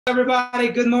everybody.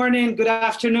 Good morning, good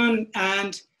afternoon,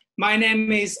 and my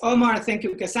name is Omar. Thank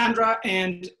you, Cassandra,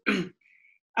 and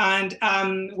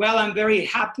well, I'm very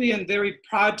happy and very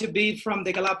proud to be from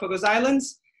the Galapagos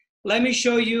Islands. Let me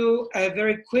show you a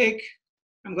very quick.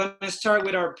 I'm going to start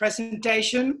with our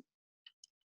presentation,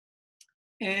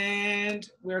 and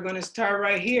we're going to start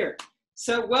right here.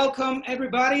 So, welcome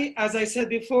everybody. As I said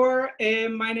before,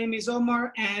 my name is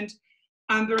Omar, and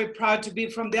I'm very proud to be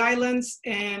from the islands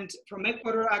and from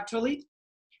Ecuador, actually.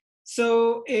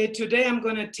 So today I'm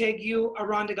going to take you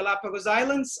around the Galapagos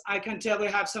Islands. I can tell you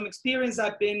have some experience.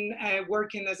 I've been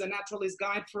working as a naturalist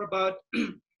guide for about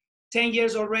 10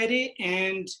 years already,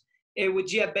 and with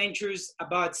Gadventures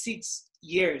about 6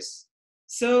 years.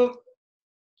 So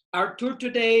our tour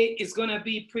today is going to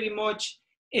be pretty much,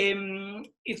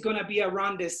 it's going to be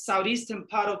around the southeastern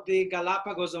part of the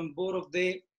Galapagos on board of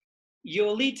the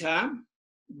Yolita.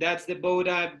 That's the boat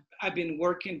I've been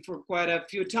working for quite a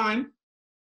few times.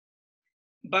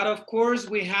 But of course,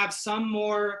 we have some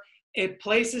more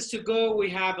places to go. We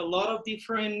have a lot of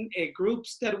different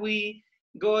groups that we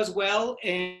go as well,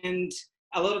 and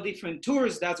a lot of different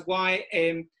tours. That's why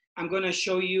I'm going to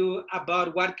show you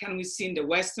about what can we see in the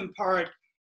western part,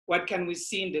 what can we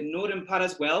see in the northern part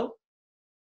as well.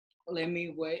 Let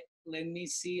me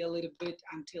see a little bit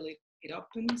until it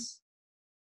opens.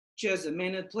 Just a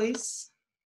minute, please.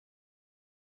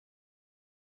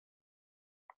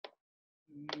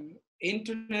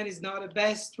 Internet is not the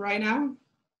best right now.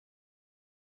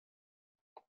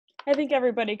 I think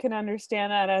everybody can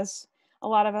understand that, as a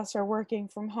lot of us are working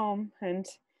from home and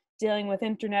dealing with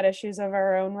internet issues of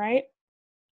our own, right?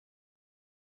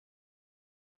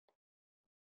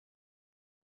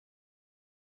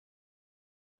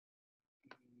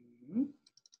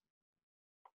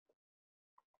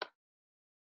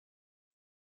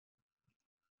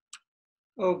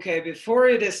 Okay, before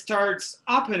it starts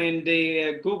opening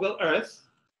the Google Earth,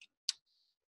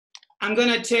 I'm going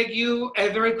to take you a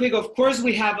very quick. Of course,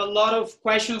 we have a lot of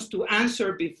questions to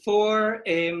answer before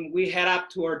we head up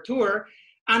to our tour.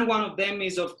 And one of them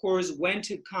is, of course, when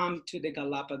to come to the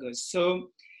Galapagos. So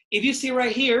if you see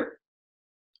right here,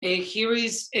 here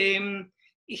is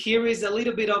a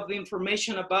little bit of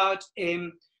information about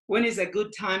when is a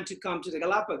good time to come to the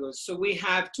Galapagos. So we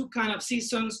have two kind of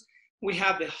seasons. We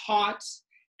have the hot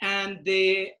and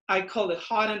I call it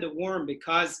hot and the warm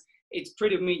because it's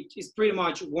pretty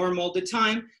much warm all the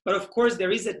time. But of course,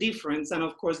 there is a difference. And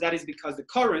of course, that is because the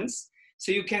currents.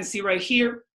 So you can see right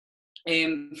here,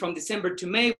 from December to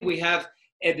May, we have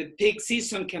the peak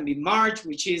season can be March,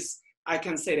 which is, I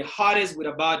can say, the hottest with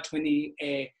about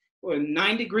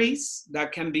 29 degrees.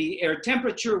 That can be air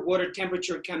temperature. Water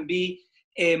temperature can be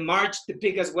March, the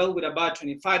peak as well, with about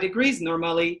 25 degrees.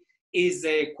 Normally, is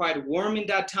quite warm in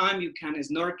that time. You can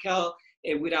snorkel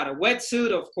without a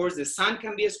wetsuit. Of course, the sun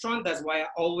can be strong. That's why I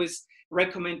always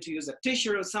recommend to use a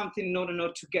t-shirt or something in order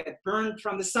not to get burned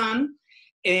from the sun.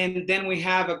 And then we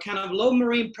have a kind of low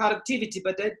marine productivity,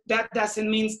 but that doesn't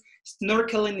mean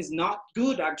snorkeling is not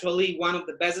good. Actually, one of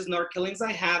the best snorkelings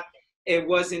I had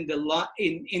was in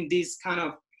this kind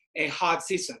of a hot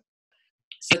season.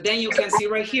 So then you can see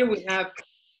right here, we have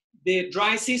the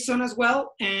dry season as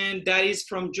well, and that is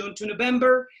from June to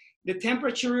November. The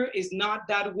temperature is not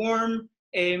that warm,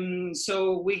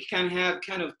 so we can have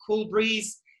kind of cool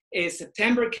breeze.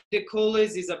 September, the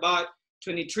coolest is about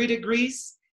 23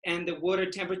 degrees, and the water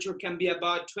temperature can be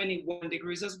about 21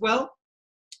 degrees as well.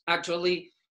 Actually,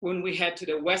 when we head to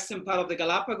the western part of the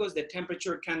Galapagos, the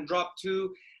temperature can drop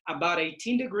to about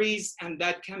 18 degrees, and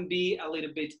that can be a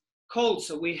little bit cold.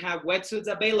 So we have wetsuits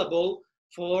available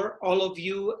for all of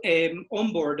you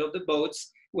on board of the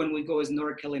boats when we go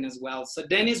snorkeling as well. So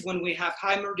then is when we have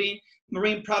high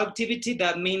marine productivity.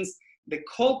 That means the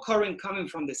cold current coming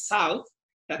from the south,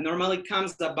 that normally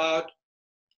comes about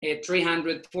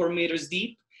 304 meters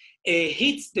deep,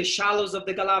 hits the shallows of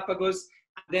the Galapagos.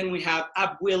 Then we have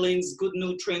upwellings, good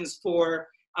nutrients for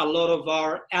a lot of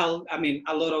our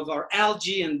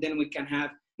algae, and then we can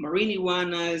have marine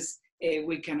iguanas,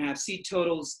 we can have sea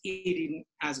turtles eating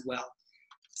as well.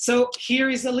 So here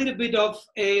is a little bit of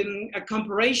a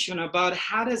comparison about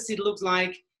how does it look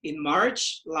like in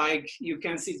March. Like you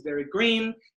can see it's very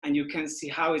green, and you can see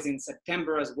how it's in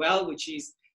September as well, which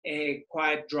is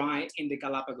quite dry in the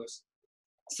Galapagos.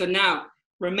 So now,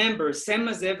 remember, same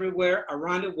as everywhere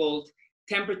around the world,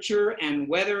 temperature and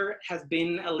weather has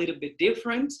been a little bit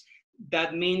different.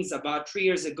 That means about 3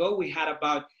 years ago, we had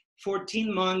about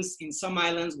 14 months in some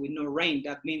islands with no rain.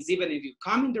 That means even if you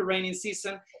come in the rainy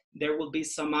season, there will be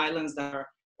some islands that are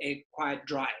quite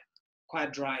dry.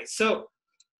 So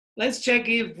let's check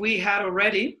if we had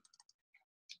already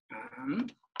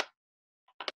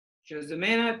Just a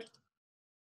minute.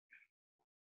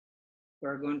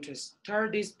 We're going to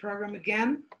start this program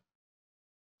again.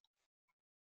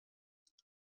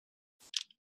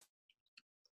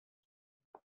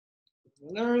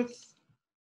 Earth.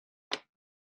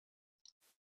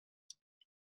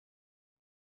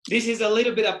 This is a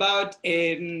little bit about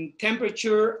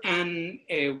temperature and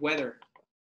weather.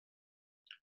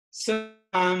 So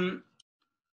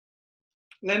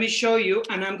let me show you,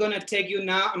 and I'm going to take you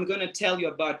now, I'm going to tell you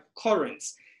about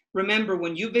currents. Remember,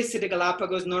 when you visit the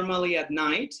Galapagos normally at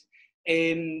night,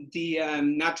 the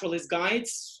naturalist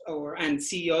guides and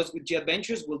CEOs with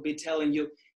Gadventures will be telling you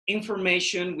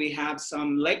information. We have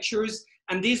some lectures,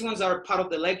 and these ones are part of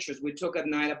the lectures. We talk at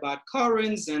night about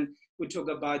currents, and we talk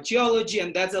about geology,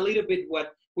 and that's a little bit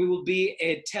what we will be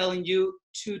telling you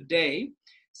today.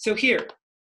 So here,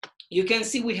 you can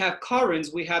see we have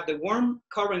currents. We have the warm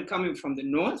current coming from the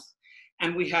north,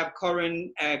 and we have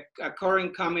a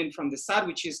current coming from the south,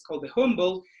 which is called the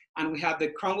Humboldt, and we have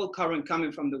the Cromwell current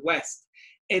coming from the west.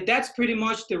 That's pretty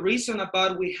much the reason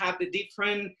about we have the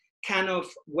different kind of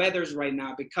weathers right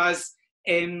now, because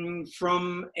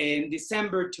from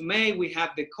December to May, we have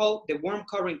the warm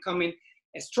current coming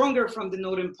stronger from the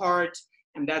northern part,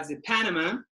 and that's the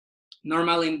Panama.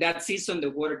 Normally in that season, the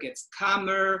water gets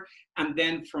calmer, and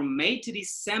then from May to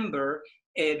December,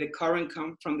 the current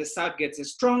from the south gets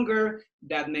stronger.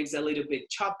 That makes a little bit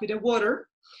choppy the water.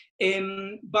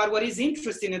 But what is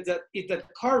interesting is that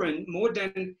current, more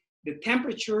than the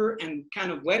temperature and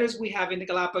kind of weathers we have in the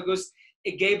Galapagos,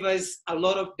 it gave us a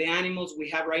lot of the animals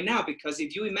we have right now. Because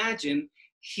if you imagine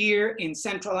here in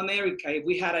Central America, if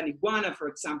we had an iguana, for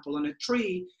example, on a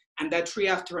tree, and that tree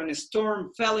after a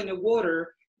storm fell in the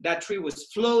water, that tree was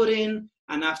floating,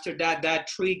 and after that, that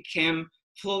tree came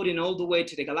floating all the way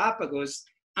to the Galapagos.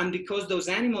 And because those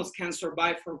animals can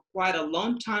survive for quite a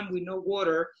long time with no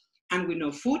water and with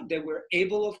no food, they were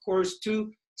able, of course,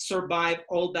 to survive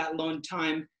all that long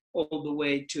time all the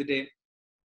way to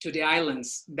the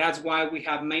islands. That's why we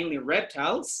have mainly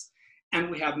reptiles and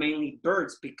we have mainly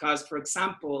birds, because, for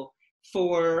example,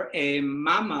 for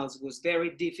mammals, it was very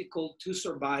difficult to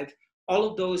survive all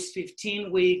of those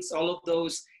 15 weeks, all of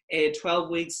those 12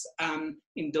 weeks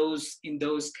in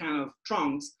those kind of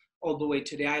trunks all the way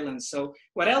to the islands. So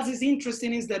what else is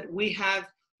interesting is that we have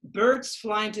birds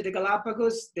flying to the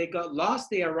Galapagos. They got lost,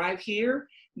 they arrived here,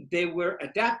 they were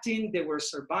adapting, they were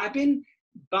surviving,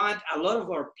 but a lot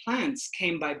of our plants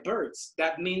came by birds.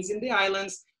 That means in the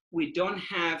islands, we don't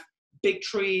have big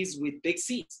trees with big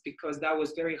seeds, because that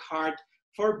was very hard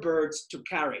for birds to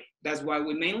carry. That's why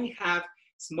we mainly have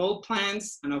small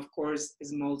plants and, of course,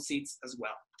 small seeds as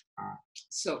well.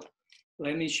 So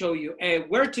let me show you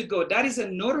where to go. That is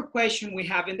another question we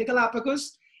have in the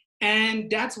Galapagos, and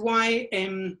that's why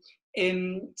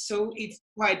so it's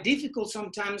quite difficult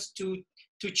sometimes to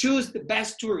choose the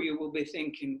best tour. You will be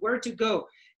thinking where to go.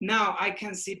 Now I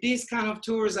can see these kind of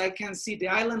tours, I can see the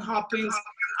island hoppings,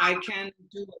 I can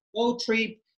do a boat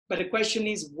trip, but the question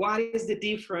is, what is the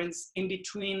difference in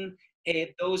between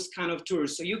those kind of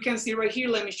tours? So you can see right here,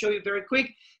 let me show you very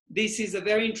quick. This is a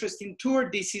very interesting tour.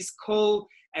 This is called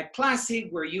a classic,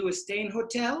 where you stay in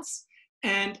hotels.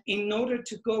 And in order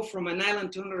to go from an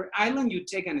island to another island, you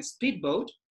take a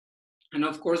speedboat. And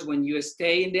of course, when you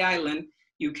stay in the island,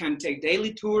 you can take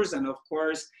daily tours. And of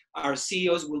course, our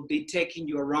CEOs will be taking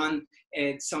you around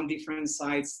at some different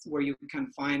sites where you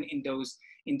can find in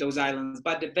those islands.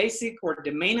 But the basic or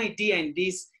the main idea in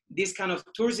these kind of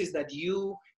tours is that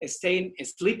you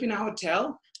sleep in a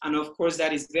hotel. And of course,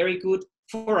 that is very good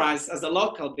for us as a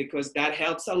local, because that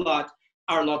helps a lot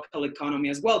our local economy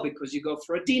as well, because you go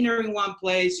for a dinner in one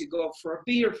place, you go for a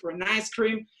beer, for an ice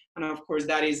cream, and of course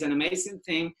that is an amazing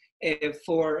thing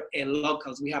for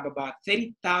locals. We have about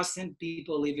 30,000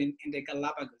 people living in the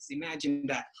Galapagos. Imagine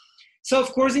that. So of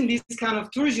course, in these kind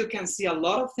of tours, you can see a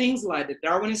lot of things like the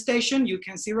Darwin Station. You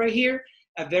can see right here,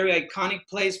 a very iconic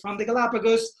place from the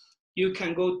Galapagos. You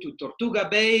can go to Tortuga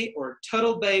Bay or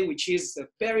Turtle Bay, which is a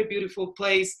very beautiful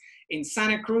place. In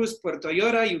Santa Cruz, Puerto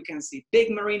Ayora, you can see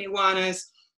big marine iguanas.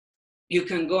 You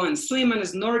can go and swim and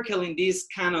snorkel in this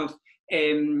kind of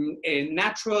a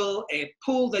natural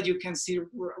pool that you can see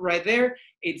right there.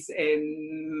 It's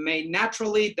made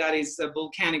naturally, that is a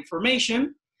volcanic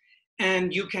formation.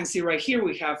 And you can see right here,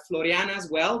 we have Floriana as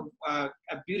well, a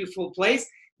beautiful place.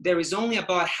 There is only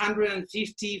about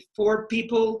 154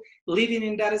 people living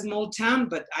in that small town,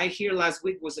 but I hear last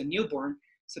week was a newborn.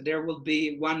 So there will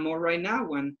be one more right now,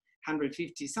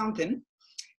 150 something.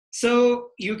 So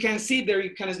you can see there,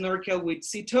 you can snorkel with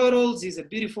sea turtles. It's a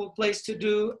beautiful place to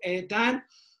do that.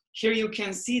 Here you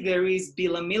can see there is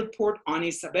Villamil Port on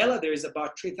Isabela. There is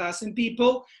about 3,000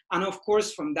 people. And of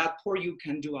course, from that port, you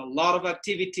can do a lot of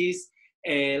activities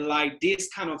like this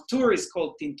kind of tour is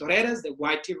called Tintoreras, the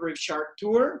White Tip Reef Shark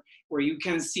Tour, where you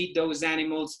can see those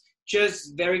animals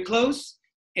just very close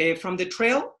from the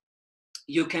trail.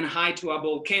 You can hike to a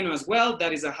volcano as well.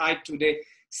 That is a hike to the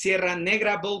Sierra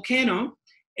Negra volcano.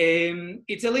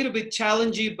 It's a little bit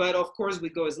challenging, but of course we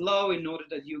go slow in order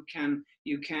that you can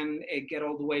get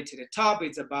all the way to the top.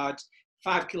 It's about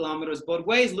 5 kilometers both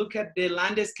ways. Look at the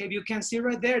landscape you can see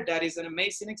right there. That is an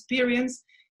amazing experience.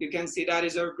 You can see that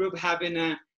is our group having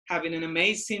an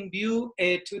amazing view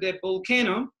to the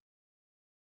volcano.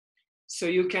 So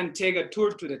you can take a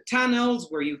tour to the tunnels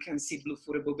where you can see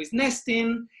blue-footed boobies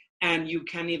nesting, and you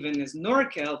can even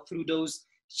snorkel through those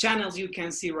channels you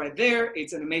can see right there.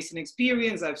 It's an amazing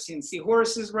experience. I've seen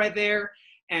seahorses right there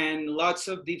and lots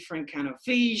of different kind of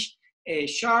fish,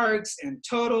 sharks and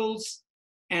turtles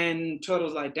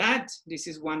like that. This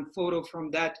is one photo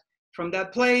from that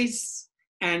place.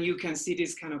 And you can see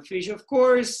this kind of fish, of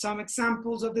course, some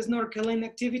examples of the snorkeling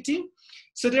activity.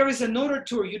 So there is another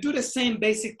tour. You do the same,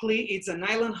 basically, it's an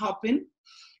island hopping.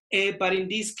 But in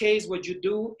this case, what you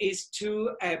do is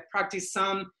to practice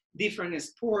some different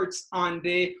sports on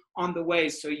the way.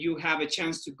 So you have a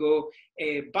chance to go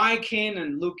biking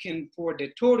and looking for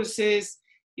the tortoises.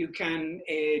 You can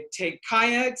take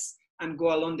kayaks and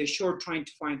go along the shore trying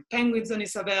to find penguins on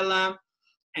Isabela.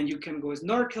 And you can go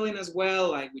snorkeling as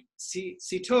well, like with sea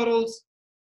turtles.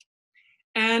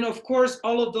 And of course,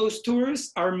 all of those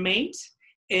tours are made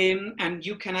and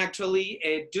you can actually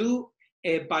do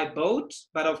by boat,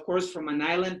 but of course from an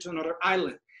island to another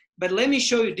island. But let me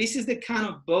show you, this is the kind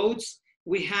of boats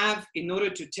we have in order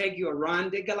to take you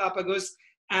around the Galapagos.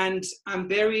 And I'm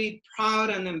very proud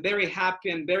and I'm very happy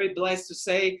and very blessed to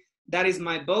say that is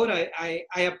my boat. I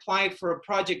applied for a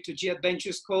project to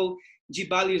Gadventures called G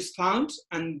Values Found,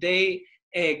 and they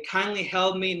kindly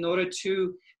helped me in order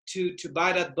to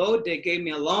buy that boat. They gave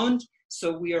me a loan.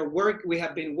 So we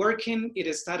have been working.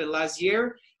 It started last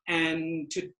year,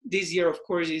 and this year, of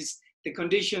course, the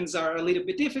conditions are a little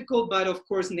bit difficult. But of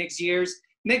course, next year,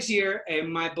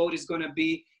 my boat is going to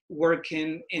be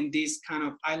working in this kind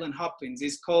of island hoppings.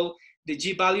 It's called the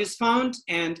G Values Found,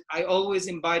 and I always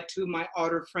invite to my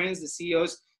other friends, the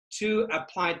CEOs, to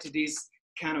apply to this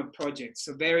kind of project.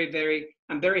 So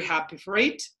I'm very happy for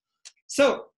it.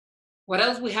 So what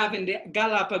else we have in the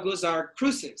Galapagos are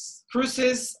cruises.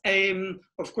 Cruises,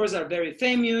 of course, are very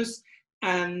famous,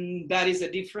 and that is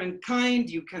a different kind.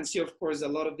 You can see, of course, a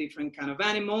lot of different kind of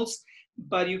animals,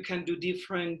 but you can do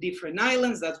different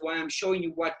islands. That's why I'm showing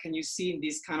you what can you see in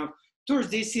this kind of tours.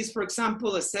 This is, for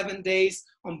example, a 7 days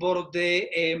on board of the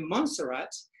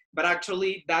Montserrat, but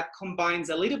actually that combines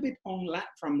a little bit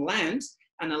from land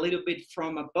and a little bit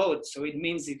from a boat. So it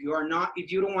means if you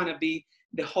don't want to be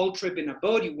the whole trip in a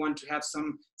boat, you want to have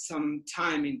some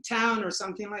time in town or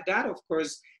something like that, of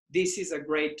course, this is a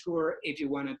great tour if you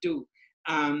want to do.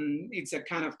 It's a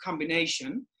kind of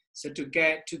combination, so to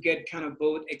get kind of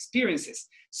both experiences.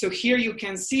 So here you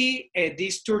can see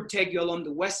this tour take you along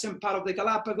the western part of the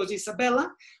Galapagos,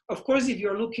 Isabela. Of course, if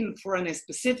you're looking for a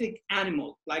specific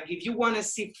animal, like if you want to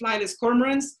see flightless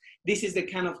cormorants, this is the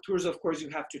kind of tours, of course, you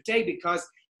have to take, because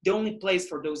the only place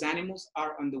for those animals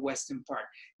are on the western part.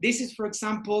 This is, for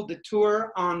example, the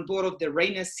tour on board of the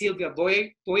Reina Silvia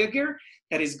Voyager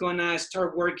that is gonna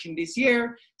start working this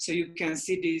year. So you can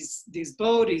see this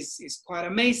boat is quite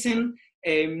amazing.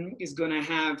 It's gonna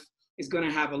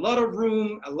have a lot of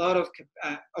room, a lot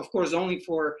of course, only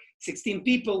for 16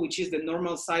 people, which is the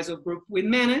normal size of group we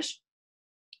manage.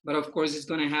 But of course, it's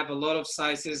gonna have a lot of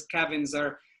sizes. Cabins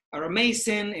are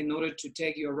amazing in order to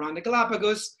take you around the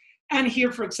Galapagos. And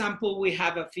here, for example, we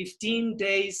have a 15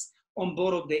 days on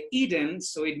board of the Eden.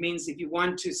 So it means if you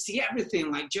want to see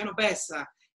everything like Genovesa,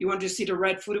 you want to see the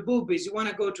red-footed boobies, you want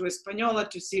to go to Española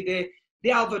to see the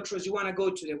albatross, you want to go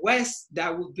to the west,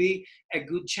 that would be a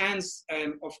good chance,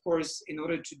 of course, in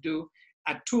order to do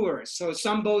a tour. So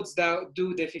some boats that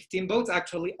do the 15 boats,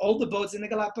 actually all the boats in the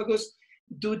Galapagos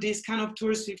do this kind of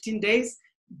tours, 15 days.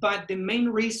 But the main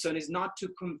reason is not to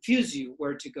confuse you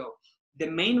where to go. The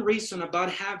main reason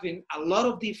about having a lot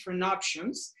of different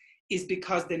options is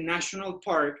because the national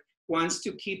park wants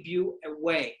to keep you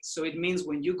away. So it means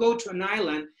when you go to an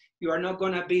island, you are not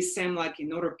going to be same like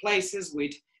in other places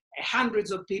with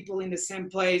hundreds of people in the same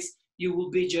place. You will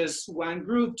be just one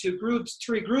group, two groups,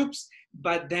 three groups,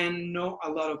 but then not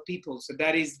a lot of people. So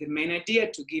that is the main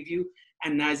idea, to give you a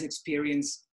nice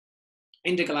experience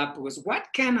in the Galapagos. What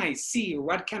can I see, or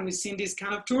what can we see in these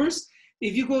kind of tours?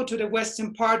 If you go to the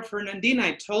western part, Fernandina,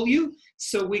 I told you,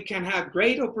 so we can have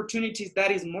great opportunities.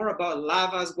 That is more about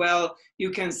lava as well.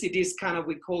 You can see this kind of,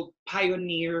 we call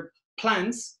pioneer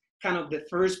plants, kind of the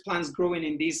first plants growing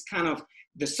in these kind of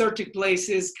desertic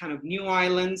places, kind of new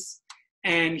islands.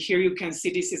 And here you can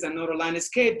see this is another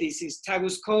landscape. This is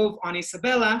Tagus Cove on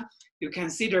Isabella. You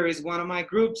can see there is one of my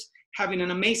groups having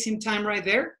an amazing time right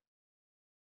there.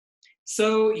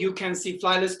 So you can see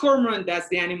flyless cormorant, that's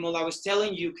the animal I was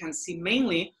telling you. You can see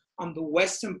mainly on the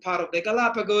western part of the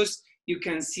Galapagos. You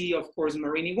can see, of course,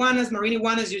 marine iguanas. Marine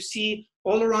iguanas you see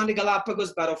all around the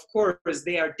Galapagos, but of course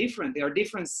they are different. They are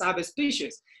different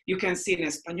subspecies. You can see in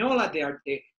Española, they are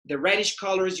the reddish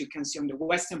colors. You can see on the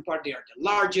western part, they are the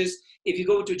largest. If you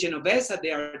go to Genovesa,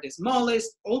 they are the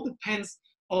smallest. All depends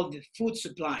on the food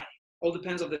supply. All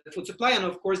depends on the food supply. And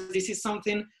of course, this is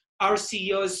something our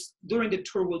CEOs during the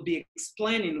tour will be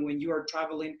explaining when you are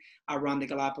traveling around the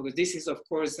Galapagos. This is, of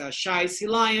course, a shy sea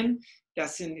lion.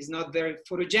 That is not very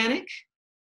photogenic,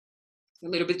 a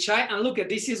little bit shy. And look at,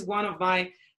 this is one of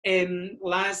my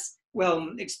last,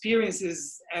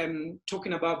 experiences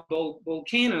talking about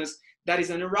volcanoes. That is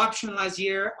an eruption last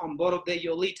year on board of the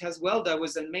Yolita as well. That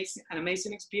was an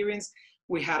amazing experience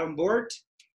we had on board.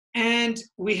 And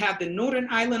we have the northern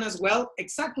island as well.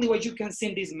 Exactly what you can see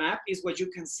in this map is what you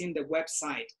can see in the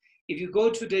website. If you go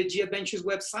to the Gadventures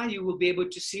website, you will be able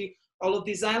to see all of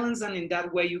these islands, and in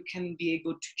that way you can be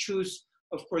able to choose,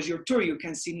 of course, your tour. You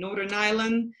can see Northern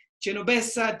Island,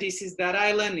 Genovesa, this is that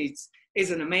island.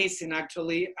 It's an amazing,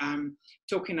 actually.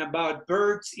 Talking about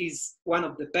birds is one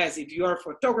of the best. If you are a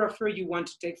photographer, you want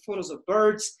to take photos of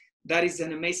birds, that is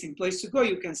an amazing place to go.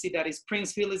 You can see that is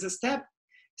Princeville is a step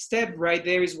right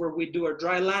there is where we do our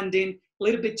dry landing. A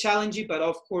little bit challenging, but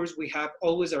of course we have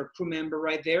always our crew member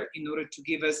right there in order to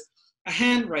give us a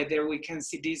hand. Right there we can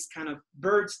see these kind of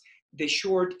birds, the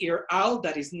short-eared owl,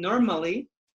 that is normally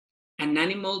an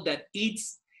animal that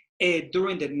eats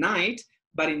during the night,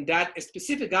 but in that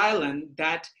specific island,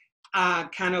 that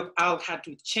kind of owl had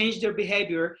to change their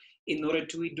behavior in order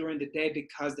to eat during the day,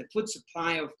 because the food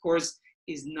supply, of course,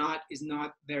 is not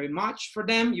very much for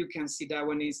them. You can see that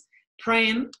one is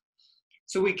praying.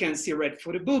 So we can see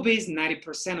red-footed boobies.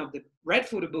 90% of the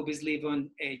red-footed boobies live on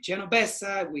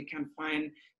Genovesa. We can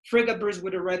find frigate birds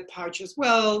with a red pouch as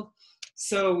well.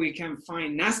 So we can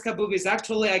find Nazca boobies.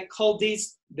 Actually, I call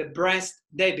this the breast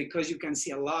day because you can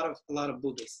see a lot of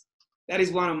boobies. That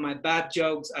is one of my bad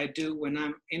jokes I do when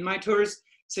I'm in my tours.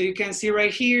 So you can see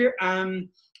right here,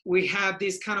 we have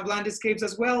these kind of landscapes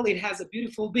as well. It has a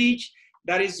beautiful beach.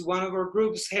 That is one of our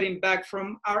groups heading back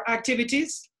from our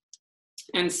activities.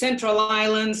 And Central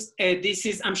Islands,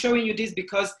 I'm showing you this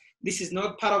because this is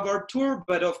not part of our tour,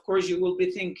 but of course you will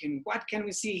be thinking, what can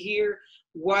we see here?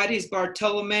 What is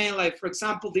Bartolome? Like, for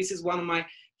example, this is one of my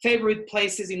favorite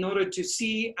places in order to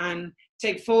see and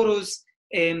take photos.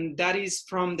 And that is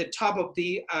from the top of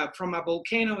from a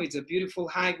volcano. It's a beautiful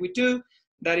hike we do.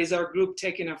 That is our group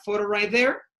taking a photo right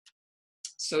there.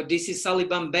 So this is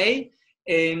Sullivan Bay.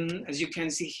 As you can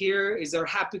see here is our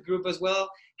happy group as well,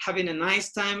 having a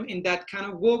nice time in that kind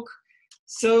of walk.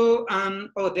 So,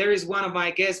 there is one of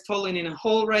my guests falling in a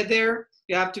hole right there.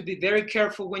 You have to be very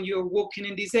careful when you're walking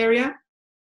in this area.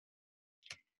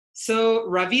 So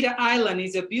Ravida Island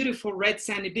is a beautiful red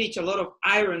sandy beach, a lot of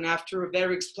iron after a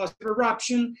very explosive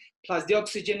eruption, plus the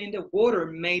oxygen in the water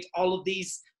made all of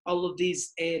these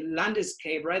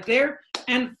landscape right there.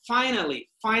 And finally,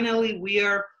 we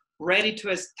are ready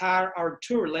to start our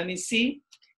tour. Let me see.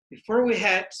 Before we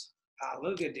head,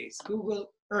 look at this,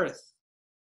 Google Earth.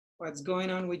 What's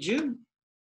going on with you?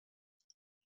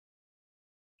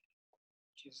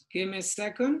 Just give me a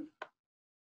second.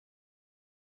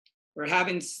 We're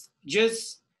having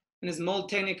just a small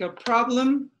technical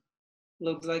problem.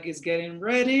 Looks like it's getting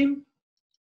ready.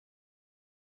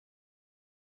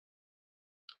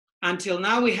 Until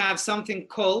now, we have something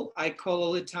called, I call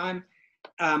all the time,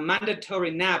 a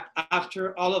mandatory nap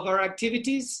after all of our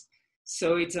activities.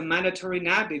 So it's a mandatory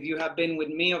nap. If you have been with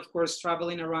me, of course,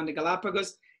 traveling around the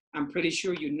Galapagos, I'm pretty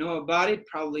sure you know about it.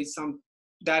 Probably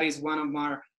that is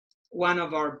one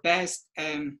of our best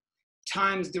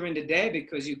times during the day,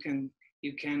 because you can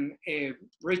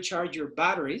recharge your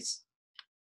batteries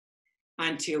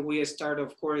until we start,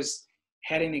 of course,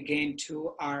 heading again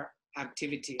to our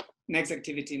next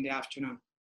activity in the afternoon.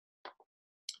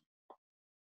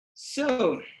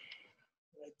 So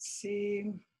let's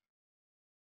see.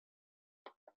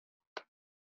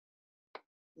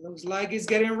 Looks like it's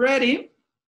getting ready.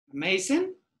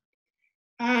 Amazing.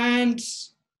 And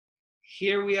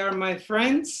here we are, my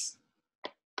friends.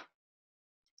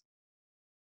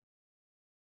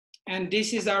 And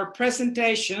this is our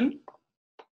presentation.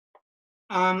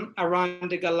 around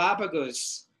the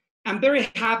Galapagos. I'm very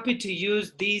happy to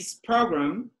use this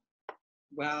program,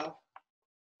 well,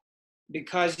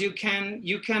 because you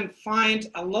can find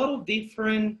a lot of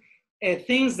different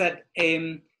things that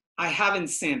I haven't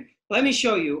seen. Let me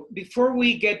show you. Before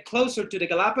we get closer to the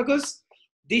Galapagos,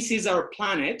 this is our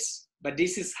planet, but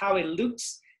this is how it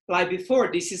looks like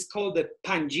before. This is called the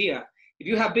Pangea. If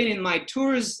you have been in my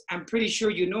tours, I'm pretty sure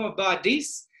you know about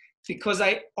this, because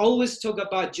I always talk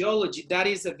about geology. That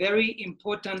is a very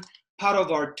important part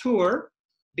of our tour,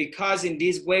 because in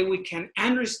this way we can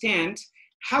understand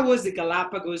how was the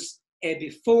Galapagos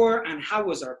before and how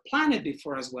was our planet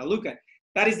before as well. Look at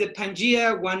that is the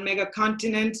Pangea, one mega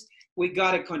continent. We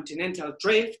got a continental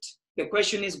drift. The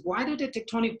question is, why do the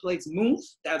tectonic plates move?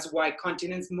 That's why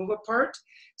continents move apart.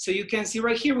 So you can see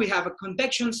right here, we have a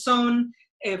convection zone,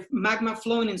 of magma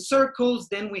flowing in circles,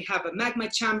 then we have a magma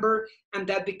chamber, and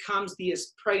that becomes the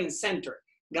spraying center.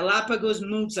 Galapagos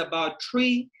moves about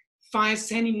 3-5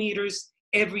 centimeters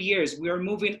every year. We are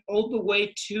moving all the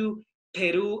way to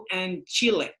Peru and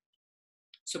Chile.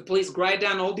 So please write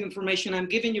down all the information I'm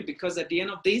giving you, because at the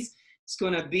end of this, it's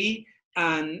gonna be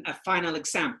a final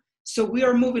exam. So we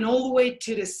are moving all the way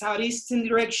to the southeastern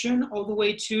direction, all the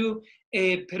way to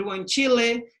Peru and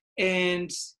Chile,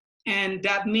 and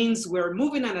that means we're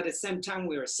moving, and at the same time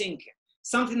we are sinking.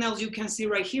 Something else you can see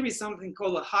right here is something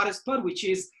called a hot spot, which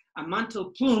is a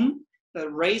mantle plume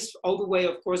that raised all the way,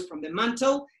 of course, from the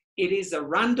mantle. It is a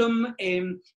random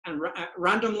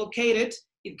random located.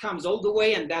 It comes all the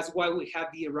way, and that's why we have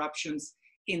the eruptions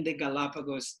in the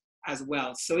Galapagos as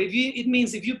well. So it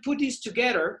means if you put these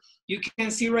together, you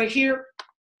can see right here,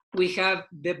 we have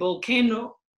the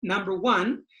volcano number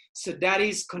 1. So that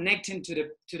is connecting to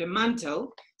the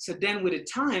mantle. So then with the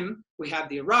time, we have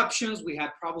the eruptions. We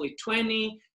have probably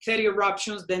 20, 30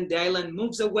 eruptions. Then the island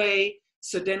moves away.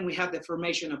 So then we have the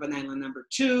formation of an island number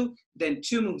 2. Then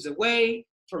 2 moves away.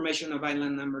 Formation of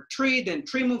island number 3. Then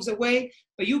 3 moves away.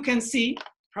 But you can see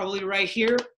probably right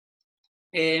here,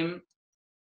 if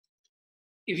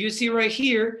you see right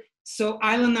here, so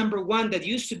island number 1 that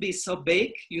used to be so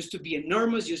big, used to be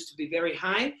enormous, used to be very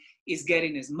high, is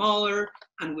getting smaller,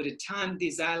 and with the time,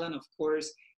 this island, of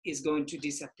course, is going to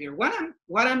disappear. Why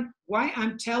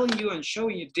I'm telling you and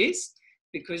showing you this,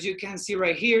 because you can see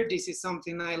right here, this is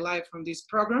something I like from this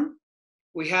program.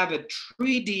 We have a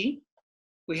 3D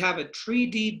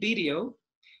video.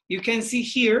 You can see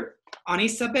here on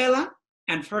Isabella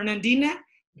and Fernandina,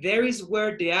 there is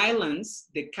where the islands,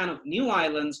 the kind of new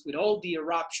islands with all the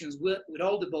eruptions, with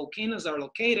all the volcanoes are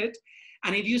located.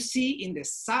 And if you see in the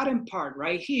southern part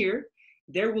right here,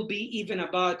 there will be even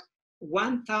about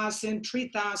 1,000,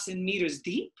 3,000 meters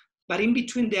deep. But in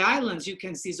between the islands, you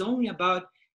can see it's only about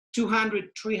 200,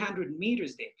 300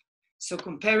 meters deep. So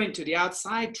comparing to the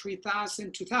outside,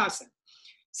 3,000, 2,000.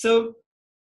 So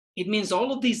it means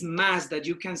all of this mass that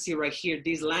you can see right here,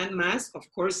 this land mass, of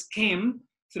course, came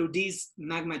through this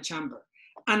magma chamber.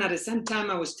 And at the same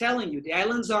time, I was telling you, the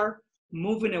islands are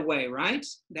moving away, right?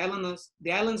 The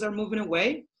islands are moving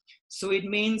away. So it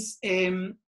means, let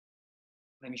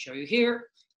me show you here.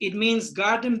 It means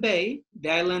Garden Bay, the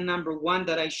island number 1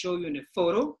 that I show you in the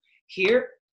photo here,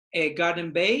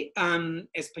 Garden Bay,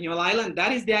 Espanol Island.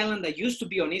 That is the island that used to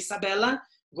be on Isabella,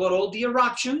 got all the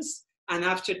eruptions. And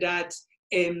after that,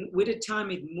 with the time,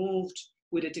 it moved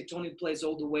with the tectonic plates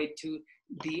all the way to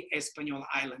the Espanol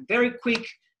Island. Very quick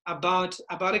about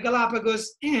the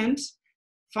Galapagos. And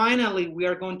finally, we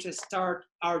are going to start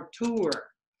our tour.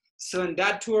 So in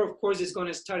that tour, of course, is going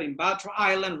to start in Baltra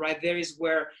Island. Right there is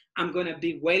where I'm going to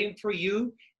be waiting for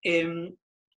you.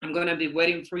 I'm going to be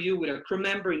waiting for you with a crew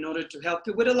member in order to help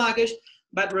you with the luggage.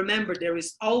 But remember, there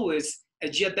is always a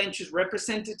Gadventures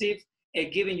representative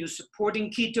giving you support in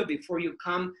Quito before you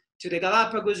come to the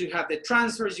Galapagos. You have the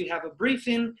transfers, you have a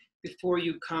briefing before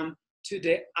you come to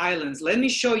the islands. Let me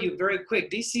show you very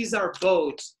quick. This is our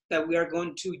boat that we are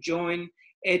going to join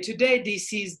today.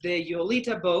 This is the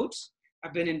Yolita boat.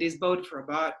 I've been in this boat for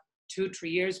about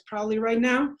 2-3 years probably right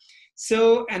now.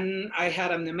 So, and I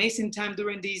had an amazing time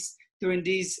during these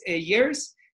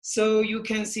years. So you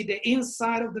can see the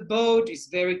inside of the boat is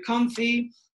very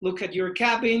comfy. Look at your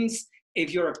cabins.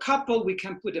 If you're a couple, we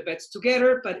can put the beds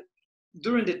together, but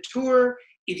during the tour,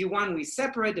 if you want, we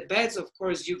separate the beds. Of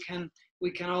course,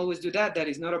 we can always do that. That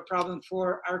is not a problem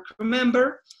for our crew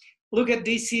member. Look at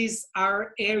this is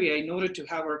our area in order to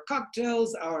have our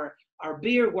cocktails, our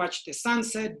beer, watch the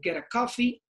sunset, get a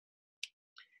coffee.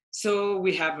 So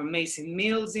we have amazing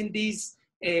meals in this.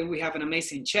 We have an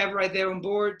amazing chef right there on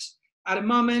board at the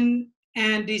moment.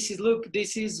 And this is, look,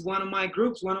 this is one of my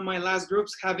groups, one of my last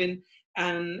groups having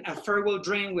and a farewell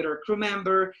drink with our crew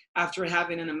member after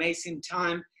having an amazing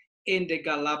time in the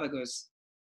Galapagos.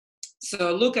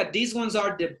 So look at, these ones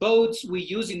are the boats we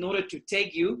use in order to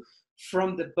take you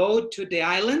from the boat to the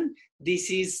island.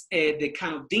 This is the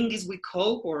kind of dinghies we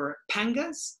call, or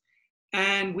pangas.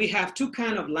 And we have two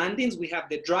kind of landings. We have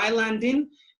the dry landing,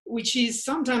 which is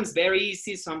sometimes very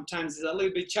easy, sometimes it's a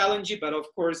little bit challenging, but of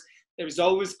course, there is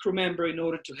always crew member in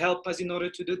order to help us in order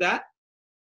to do that.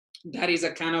 That is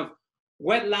a kind of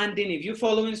wet landing. If you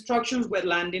follow instructions, wet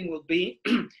landing will be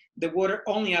the water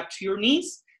only up to your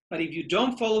knees. But if you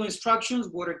don't follow instructions,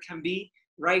 water can be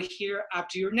right here up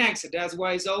to your neck. So that's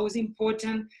why it's always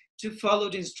important to follow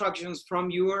the instructions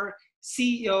from your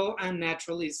CEO and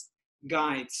naturalist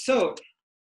guide. So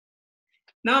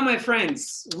now, my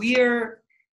friends, we are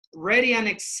ready and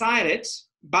excited.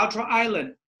 Baltra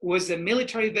Island was a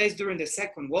military base during the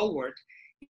Second World War.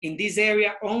 In this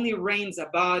area, only rains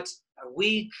about a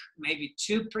week, maybe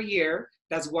 2 per year.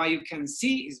 That's why you can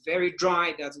see it's very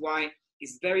dry. That's why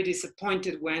it's very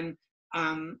disappointed when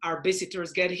our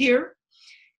visitors get here.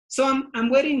 So I'm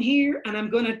waiting here, and I'm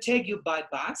gonna take you by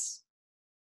bus.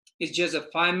 It's just a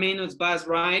 5 minutes bus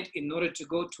ride in order to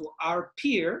go to our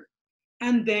pier.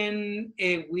 And then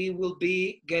we will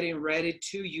be getting ready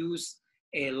to use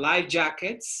life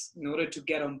jackets in order to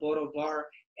get on board of our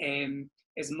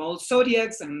small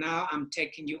Zodiacs. And now I'm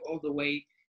taking you all the way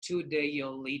to the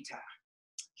Yolita.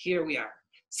 Here we are.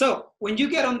 So when you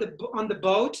get on the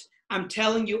boat, I'm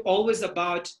telling you always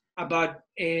about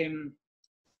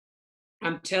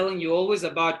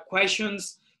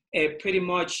questions pretty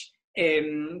much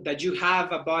that you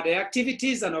have about the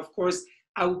activities. And of course,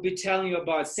 I will be telling you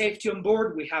about safety on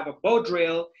board. We have a boat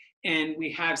drill, and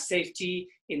we have safety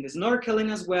in the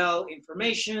snorkeling as well,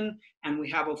 information, and we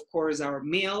have, of course, our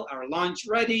meal, our lunch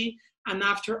ready. And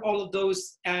after all of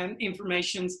those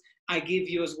informations, I give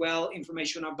you as well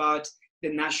information about the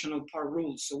national park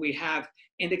rules. So we have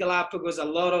in the Galapagos a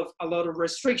lot of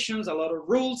restrictions, a lot of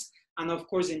rules, and of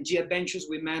course in Gadventures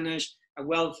we manage a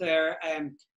welfare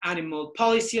and animal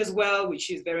policy as well, which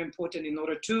is very important in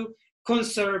order to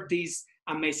conserve this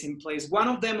amazing place. One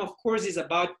of them, of course, is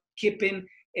about keeping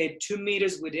 2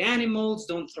 meters with the animals.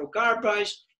 Don't throw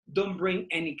garbage. Don't bring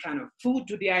any kind of food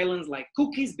to the islands like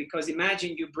cookies, because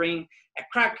imagine you bring a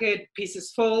cracker,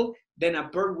 pieces full, then a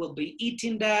bird will be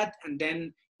eating that, and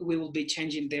then we will be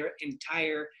changing their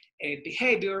entire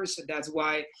behavior. So that's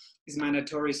why it's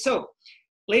mandatory. So,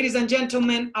 ladies and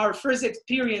gentlemen, our first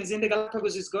experience in the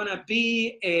Galapagos is gonna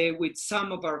be with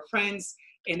some of our friends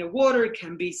in the water. It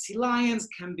can be sea lions,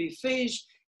 can be fish,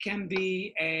 can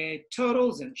be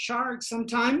turtles and sharks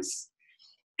sometimes.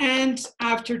 And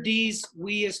after this,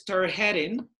 we start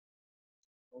heading,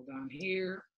 hold on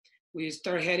here, we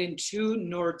start heading to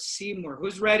North Seymour.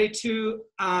 Who's ready to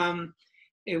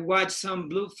watch some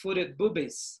blue-footed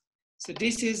boobies? So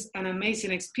this is an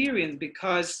amazing experience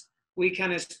because we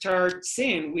can start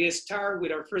seeing. We start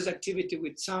with our first activity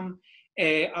with some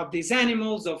of these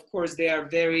animals. Of course, they're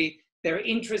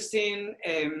interesting.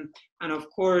 And of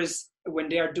course, when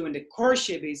they are doing the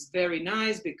courtship, it's very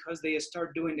nice because they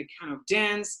start doing the kind of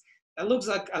dance that looks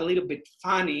like a little bit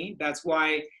funny. That's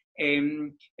why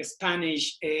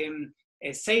Spanish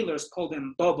sailors call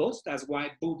them bobos. That's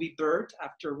why booby bird,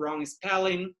 after wrong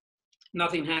spelling.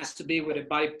 Nothing has to be with a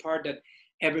body part that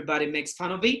everybody makes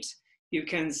fun of it. You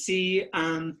can see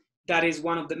that is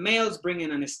one of the males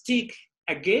bringing on a stick,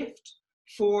 a gift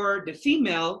for the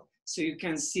female. So you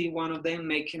can see one of them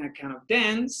making a kind of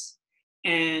dance.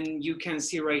 And you can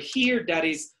see right here, that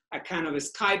is a kind of a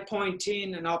sky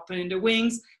pointing and opening the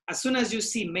wings. As soon as you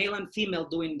see male and female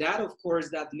doing that, of course,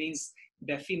 that means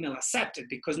the female accepted,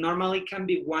 because normally it can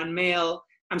be one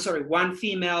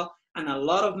female and a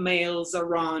lot of males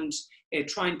around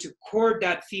trying to court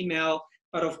that female.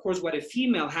 But of course, what a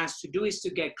female has to do is to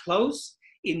get close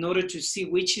in order to see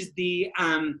which is the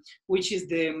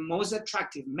most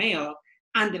attractive male.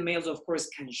 And the males, of course,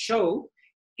 can show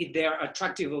if they're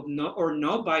attractive or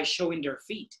not by showing their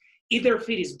feet. If their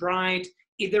feet is bright,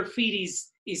 if their feet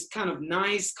is kind of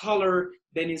nice color,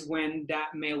 then is when that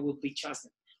male will be chosen.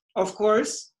 Of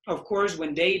course,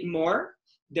 when they eat more,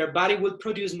 their body will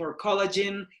produce more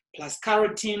collagen, plus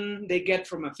keratin they get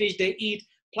from a fish they eat,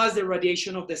 plus the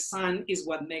radiation of the sun is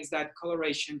what makes that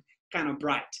coloration kind of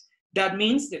bright. That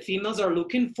means the females are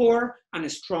looking for a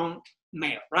strong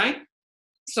male, right?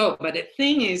 So, but the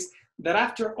thing is that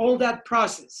after all that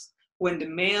process, when the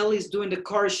male is doing the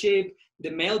courtship,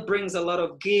 the male brings a lot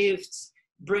of gifts,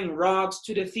 bring rocks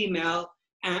to the female,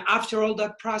 and after all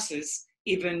that process,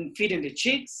 even feeding the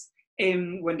chicks,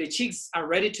 and when the chicks are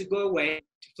ready to go away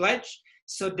to fledge,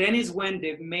 So then is when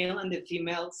the male and the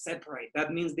female separate.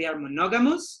 That means they are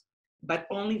monogamous, but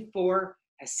only for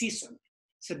a season.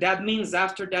 So that means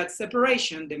after that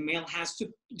separation, the male has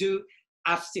to do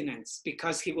abstinence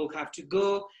because he will have to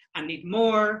go and eat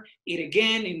more, eat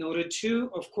again in order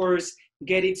to, of course,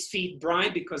 get its feet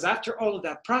bright, because after all of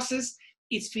that process,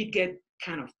 its feet get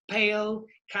kind of pale,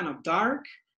 kind of dark,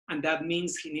 and that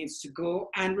means he needs to go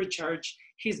and recharge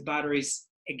his batteries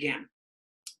again.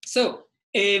 So,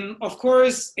 of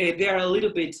course, they are a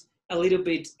little bit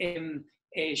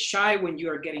shy when you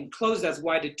are getting close. That's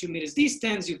why the 2 meters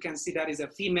distance. You can see that is a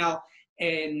female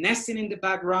nesting in the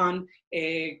background,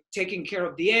 taking care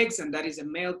of the eggs, and that is a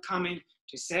male coming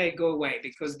to say, go away,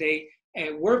 because they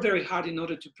work very hard in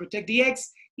order to protect the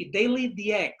eggs. If they leave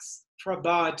the eggs for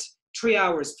about 3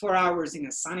 hours, 4 hours in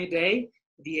a sunny day,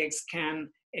 the eggs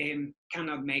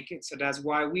cannot make it. So that's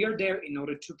why we are there, in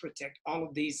order to protect all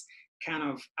of these kind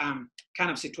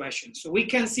of situations. So we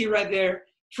can see right there,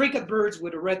 frigate birds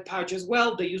with a red pouch as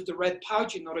well. They use the red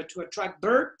pouch in order to attract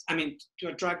to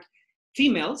attract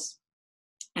females.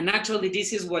 And actually,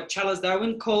 this is what Charles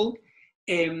Darwin called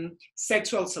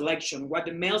sexual selection, what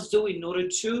the males do in order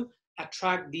to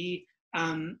attract the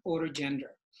other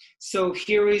gender. So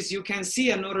here is, you can see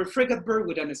another frigate bird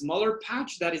with a smaller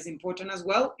pouch. That is important as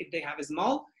well. If they have a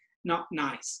small, not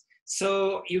nice.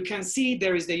 So you can see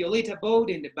there is the Yolita boat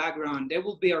in the background. There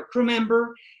will be our crew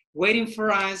member waiting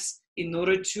for us in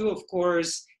order to, of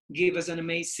course, give us an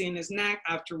amazing snack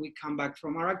after we come back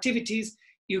from our activities.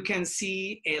 You can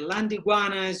see land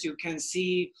iguanas, you can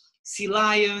see sea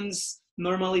lions.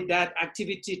 Normally that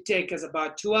activity takes us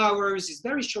about 2 hours. It's a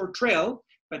very short trail,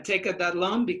 but take it that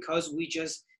long because we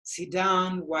just sit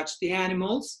down, watch the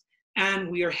animals, and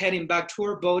we are heading back to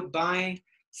our boat by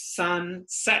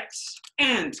sunset.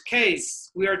 And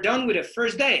Case, we are done with the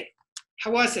first day.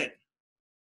 How was it?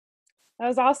 That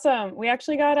was awesome. We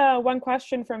actually got one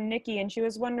question from Nikki, and she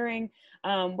was wondering,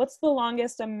 what's the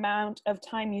longest amount of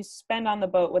time you spend on the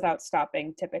boat without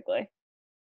stopping, typically?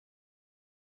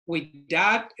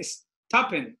 Without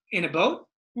stopping in a boat?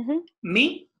 Mm-hmm.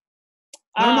 Me?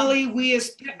 Normally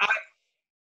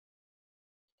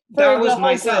that was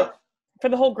myself. Group. For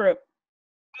the whole group.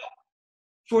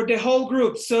 For the whole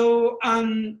group. So,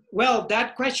 well,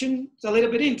 that question is a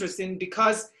little bit interesting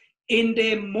because in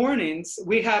the mornings,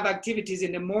 we have activities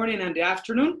in the morning and the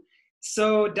afternoon.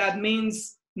 So that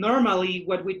means normally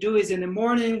what we do is in the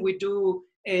morning, we do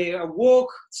a walk.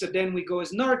 So then we go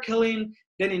snorkeling.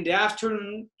 Then in the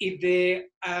afternoon, if the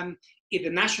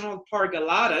national park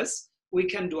allowed us, we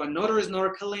can do another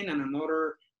snorkeling and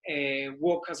another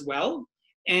walk as well.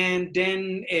 And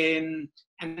then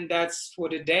and that's for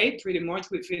the day. Pretty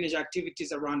much we finish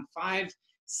activities around 5,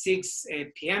 6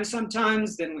 p.m.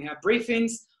 sometimes. Then we have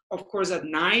briefings. Of course, at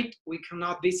night, we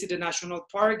cannot visit the national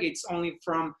park. It's only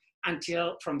from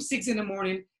 6 in the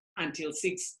morning until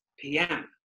 6 p.m.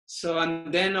 So,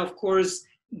 and then of course,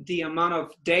 the amount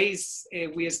of days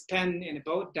we spend in a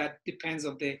boat, that depends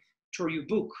on the tour you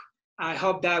book. I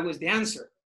hope that was the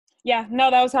answer. Yeah, no,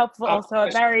 that was helpful. So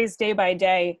it varies day by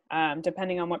day,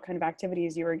 depending on what kind of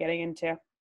activities you were getting into.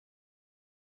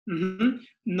 Mm-hmm.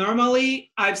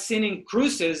 Normally, I've seen in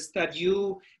cruises that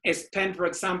you spend, for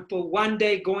example, one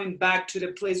day going back to the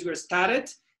place where you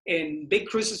started. In big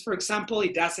cruises, for example,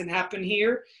 it doesn't happen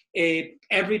here.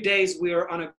 Every day we are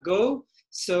on a go.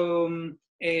 So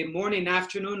morning,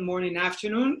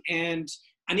 afternoon, and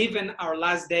even our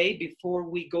last day before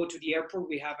we go to the airport,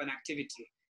 we have an activity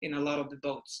in a lot of the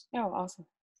boats. Oh, awesome.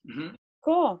 Mm-hmm.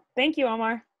 Cool. Thank you,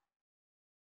 Omar.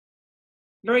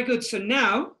 Very good.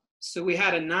 So we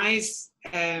had a nice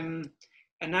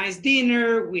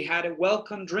dinner. We had a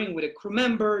welcome drink with a crew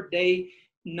member. They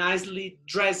nicely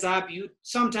dress up. You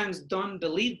sometimes don't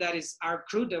believe that is our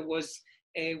crew that was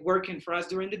working for us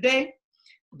during the day,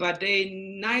 but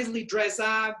they nicely dress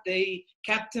up. The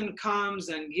captain comes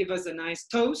and give us a nice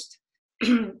toast,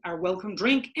 our welcome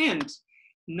drink. And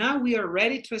now we are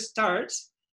ready to start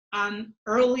an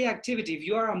early activity. If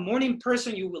you are a morning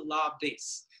person, you will love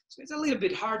this. So it's a little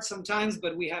bit hard sometimes,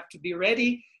 but we have to be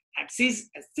ready. At 6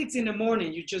 in the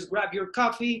morning, you just grab your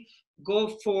coffee,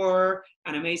 go for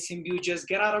an amazing view. Just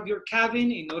get out of your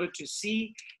cabin in order to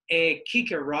see a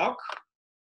kicker rock.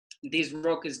 This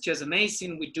rock is just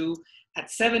amazing. We do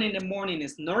at 7 in the morning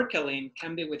snorkeling,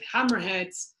 can be with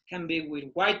hammerheads, can be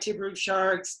with white tip reef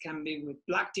sharks, can be with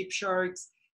black tip sharks,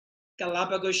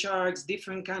 Galapagos sharks,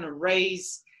 different kind of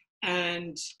rays,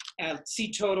 and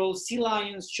sea turtles, sea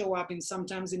lions show up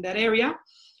sometimes in that area.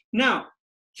 Now,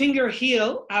 Finger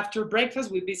Hill, after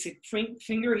breakfast, we visit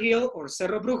Finger Hill or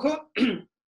Cerro Brujo,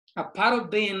 a part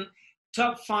of being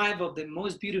top 5 of the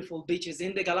most beautiful beaches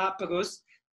in the Galapagos.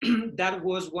 that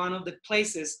was one of the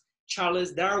places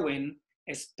Charles Darwin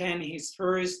spent his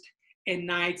first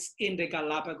nights in the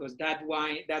Galapagos. That's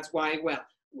why, well,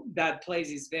 that place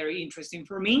is very interesting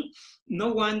for me.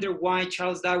 No wonder why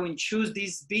Charles Darwin chose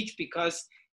this beach, because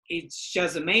it's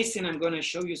just amazing. I'm going to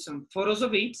show you some photos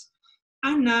of it.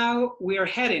 And now we are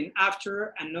heading,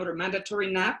 after another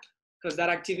mandatory nap, because that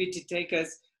activity takes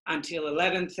us until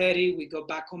 11:30. We go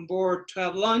back on board,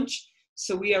 12 lunch.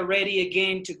 So we are ready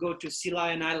again to go to Sea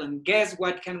Lion Island. Guess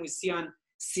what can we see on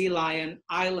Sea Lion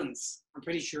Islands? I'm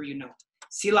pretty sure you know.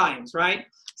 Sea lions, right?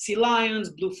 Sea lions,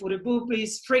 blue-footed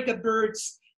boobies, frigate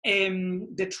birds.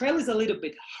 The trail is a little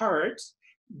bit hard.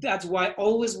 That's why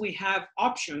always we have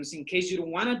options in case you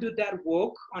don't want to do that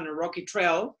walk on a rocky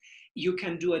trail. You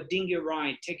can do a dinghy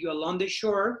ride, take you along the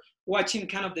shore, watching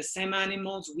kind of the same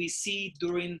animals we see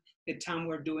during the time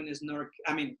we're doing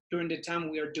during the time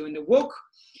we are doing the walk.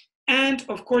 And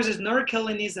of course,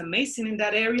 snorkeling is amazing in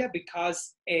that area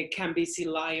because it can be sea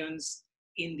lions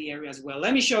in the area as well.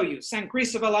 Let me show you San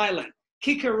Cristobal Island,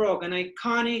 Kicker Rock, an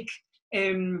iconic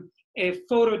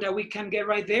photo that we can get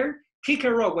right there.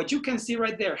 Kicker Rock, what you can see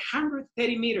right there,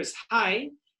 130 meters high,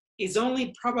 is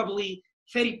only probably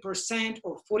 30%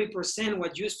 or 40%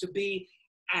 what used to be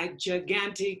a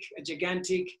gigantic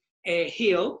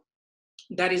hill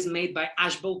that is made by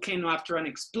ash volcano after an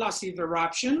explosive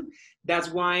eruption. That's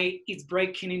why it's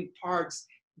breaking in parts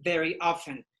very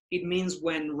often. It means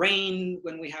when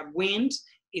we have wind,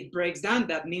 it breaks down.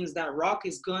 That means that rock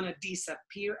is gonna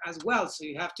disappear as well. So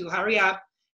you have to hurry up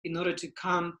in order to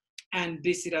come and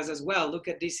visit us as well. Look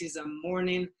at this, is a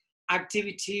morning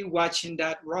activity, watching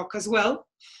that rock as well.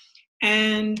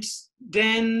 And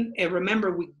then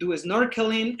remember, we do a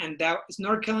snorkeling, and that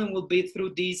snorkeling will be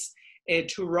through these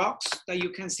two rocks that you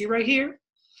can see right here.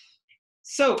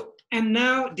 So, and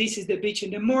now this is the beach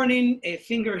in the morning,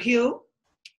 Finger Hill.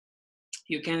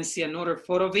 You can see another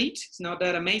photo of it. It's not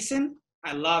that amazing.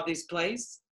 I love this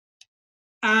place.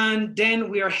 And then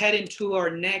we are heading to our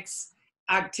next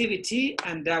activity,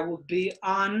 and that will be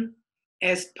on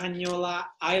Española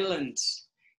Island.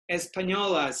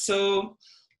 Española. So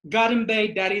Garden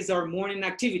Bay, that is our morning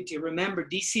activity. Remember,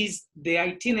 this is the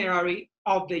itinerary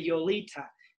of the Yolita.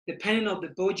 Depending on the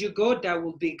boat you go, that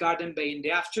will be Garden Bay in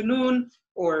the afternoon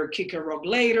or Kicker Rock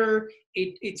later.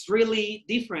 It's really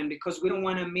different because we don't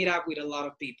want to meet up with a lot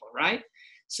of people, right?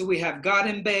 So we have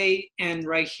Garden Bay, and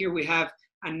right here we have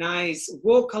a nice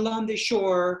walk along the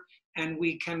shore, and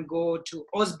we can go to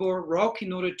Osborne Rock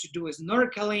in order to do a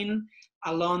snorkeling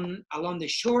along the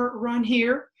shore around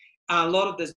here. A lot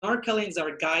of the snorkelings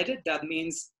are guided. That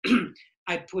means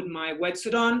I put my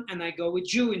wetsuit on and I go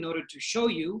with you in order to show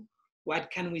you what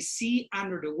can we see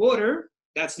under the water.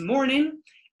 That's morning.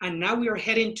 And now we are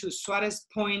heading to Suarez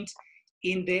Point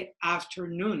in the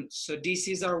afternoon. So this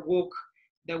is our walk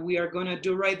that we are gonna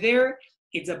do right there.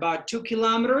 It's about 2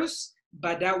 kilometers,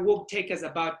 but that walk takes us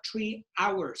about 3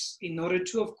 hours in order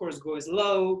to, of course, go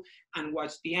slow and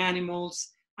watch the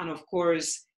animals, and of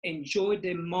course, enjoy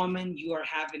the moment you are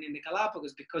having in the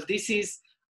Galapagos, because this is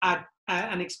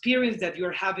an experience that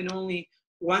you're having only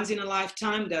once in a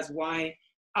lifetime. That's why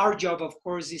our job, of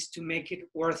course, is to make it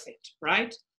worth it,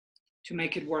 right? To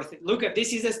make it worth it. Look at,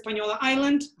 this is Española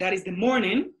Island. That is the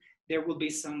morning. There will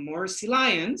be some more sea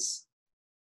lions.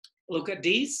 Look at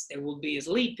these. They will be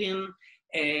sleeping.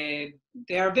 They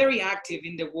are very active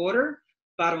in the water,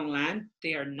 but on land,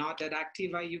 they are not that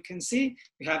active, as you can see.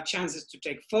 We have chances to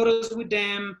take photos with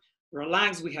them,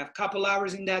 relax. We have a couple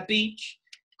hours in that beach.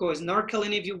 Go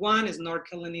snorkeling if you want.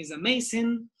 Snorkeling is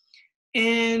amazing.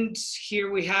 And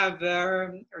here we have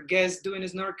our guest doing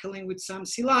snorkeling with some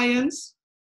sea lions.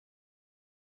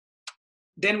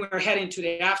 Then we're heading to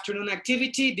the afternoon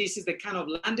activity. This is the kind of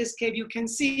landscape you can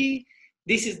see.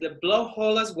 This is the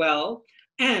blowhole as well.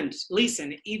 And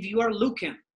listen, if you are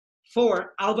looking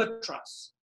for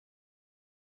albatross,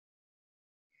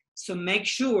 so make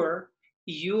sure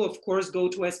you, of course, go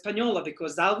to Española,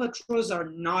 because albatross are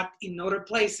not in other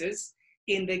places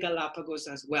in the Galapagos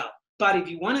as well. But if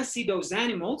you want to see those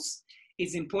animals,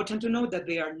 it's important to know that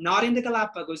they are not in the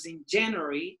Galapagos in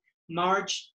January,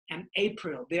 March, and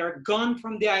April. They are gone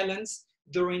from the islands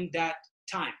during that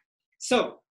time.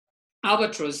 So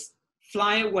albatross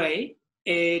fly away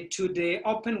to the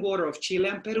open water of Chile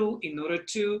and Peru in order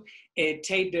to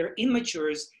take their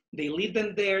immatures. They leave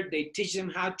them there, they teach them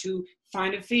how to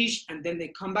find a fish, and then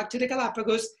they come back to the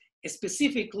Galapagos,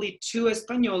 specifically to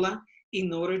Española,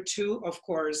 in order to, of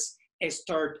course,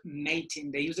 start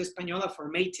mating. They use Española for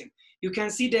mating. You can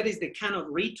see that is the kind of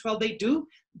ritual they do,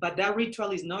 but that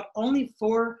ritual is not only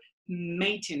for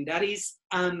mating, that is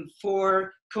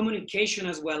for communication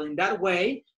as well. In that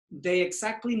way, they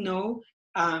exactly know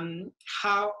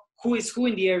who is who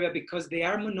in the area, because they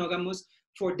are monogamous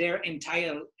for their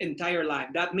entire life.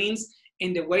 That means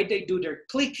in the way they do their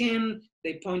clicking,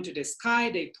 they point to the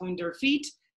sky, they point their feet.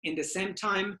 In the same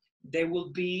time, they will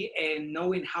be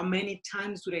knowing how many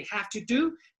times do they have to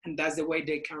do, and that's the way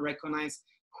they can recognize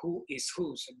who is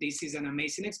who. So this is an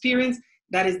amazing experience.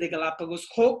 That is the Galapagos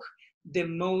hawk, the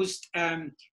most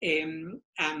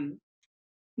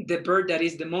the bird that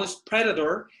is the most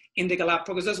predator in the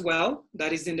Galapagos as well.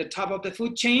 That is in the top of the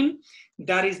food chain.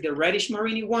 That is the reddish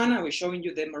marine iguana. I was showing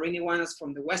you the marine iguanas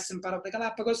from the western part of the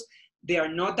Galapagos. They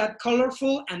are not that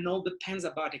colorful, and all depends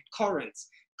about the currents.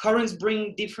 Currents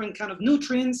bring different kind of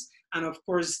nutrients, and of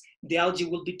course the algae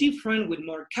will be different with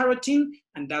more carotene,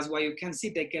 and that's why you can see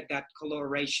they get that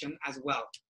coloration as well.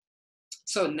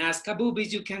 So Nazca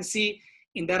boobies, you can see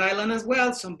in that island as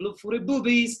well, some blue-footed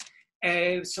boobies,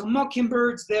 some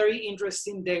mockingbirds, very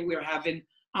interesting day we're having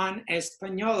on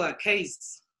Española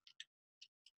case.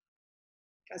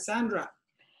 Cassandra.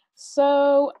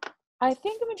 So I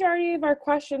think the majority of our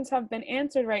questions have been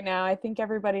answered right now. I think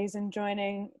everybody's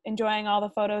enjoying all the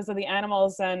photos of the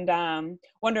animals and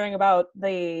wondering about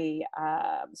the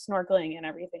snorkeling and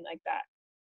everything like that.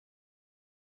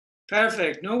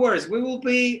 Perfect, no worries. We will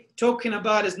be talking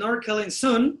about snorkeling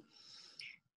soon.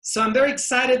 So I'm very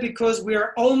excited because we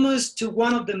are almost to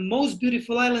one of the most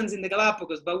beautiful islands in the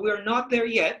Galapagos, but we are not there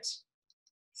yet.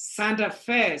 Santa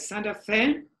Fe.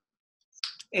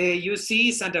 You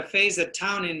see, Santa Fe is a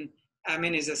town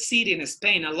is a city in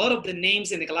Spain. A lot of the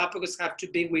names in the Galapagos have to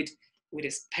be with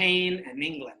Spain and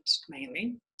England,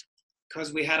 mainly,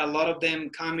 because we had a lot of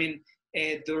them coming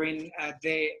during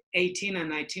the 18th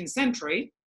and 19th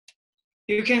century.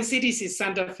 You can see this is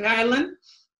Santa Fe Island.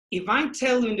 If I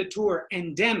tell you in the tour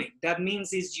endemic, that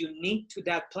means it's unique to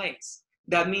that place.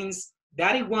 That means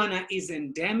that iguana is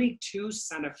endemic to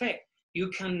Santa Fe. You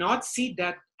cannot see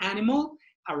that animal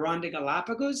around the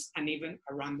Galapagos and even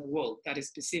around the world, that is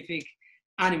specific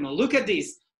animal. Look at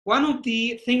this. One of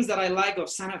the things that I like of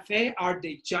Santa Fe are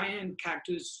the giant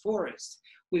cactus forests.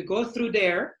 We go through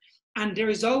there and there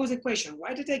is always a question,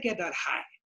 why did they get that high?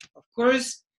 Of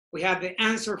course, we have the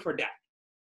answer for that.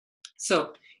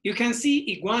 So you can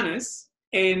see iguanas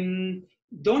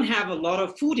don't have a lot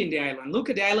of food in the island. Look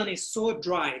at the island, is so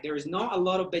dry. There is not a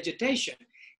lot of vegetation.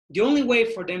 The only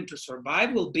way for them to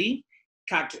survive will be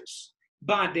cactus,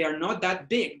 but they are not that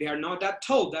big. They are not that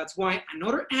tall. That's why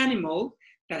another animal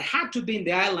that had to be in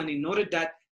the island in order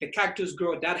that the cactus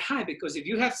grow that high, because if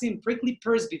you have seen prickly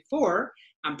pears before,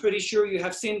 I'm pretty sure you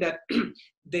have seen that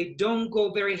they don't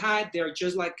go very high. They're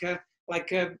just like a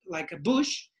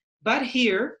bush. But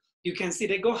here, you can see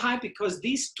they go high because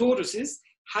these tortoises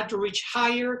had to reach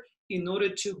higher in order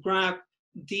to grab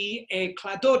the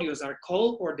cladodios are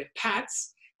called, or the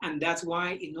pads, and that's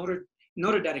why in order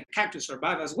that a cactus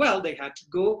survive as well, they had to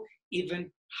go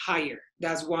even higher.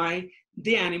 That's why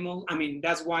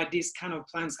that's why these kind of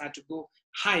plants had to go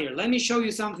higher. Let me show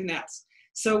you something else.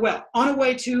 So, well, on the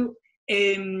way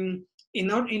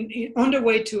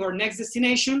to our next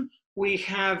destination, we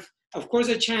have, of course,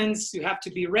 a chance. You have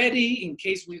to be ready in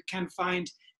case we can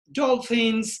find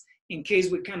dolphins, in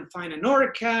case we can find an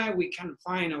orca, we can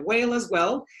find a whale as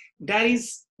well. That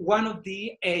is one of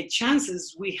the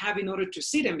chances we have in order to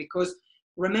see them, because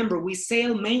remember, we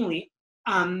sail mainly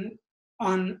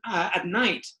at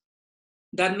night.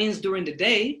 That means during the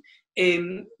day,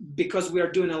 because we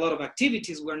are doing a lot of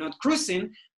activities, we're not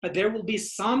cruising, but there will be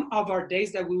some of our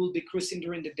days that we will be cruising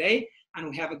during the day, and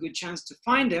we have a good chance to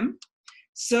find them.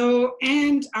 So,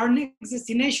 and our next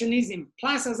destination is in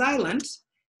Plazas Island.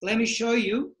 Let me show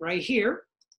you right here.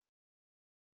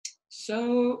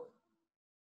 So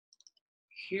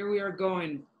here we are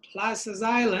going, Plazas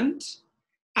Island.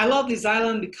 I love this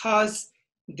island because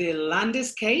the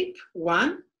landscape,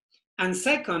 one, and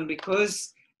second,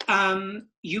 because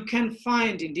you can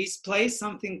find in this place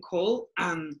something called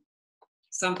a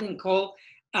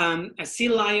sea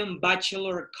lion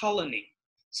bachelor colony.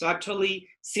 So actually,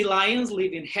 sea lions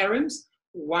live in harems,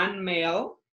 one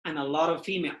male and a lot of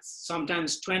females,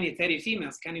 sometimes 20, 30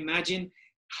 females. Can you imagine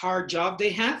hard job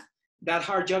they have? That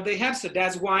hard job they have. So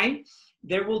that's why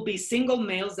there will be single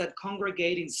males that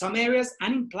congregate in some areas,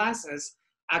 and in plazas,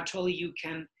 actually you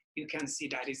can see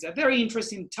that. It's a very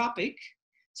interesting topic.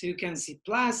 So you can see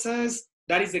plazas.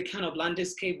 That is the kind of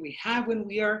landscape we have when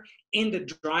we are in the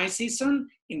dry season.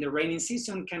 In the rainy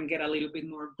season, can get a little bit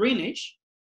more greenish.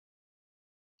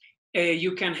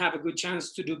 You can have a good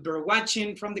chance to do bird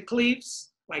watching from the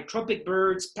cliffs, like tropic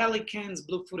birds, pelicans,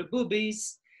 blue-footed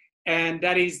boobies. And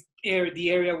that is the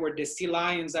area where the sea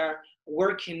lions are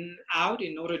working out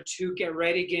in order to get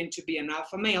ready again to be an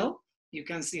alpha male. You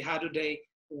can see how do they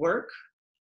work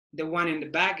The one in the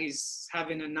back is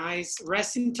having a nice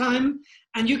resting time.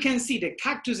 And you can see the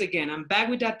cactus again. I'm back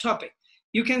with that topic.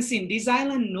 You can see in this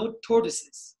island, no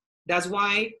tortoises. That's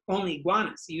why only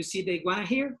iguanas. You see the iguana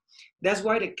here? That's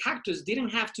why the cactus didn't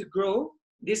have to grow.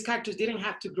 This cactus didn't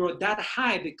have to grow that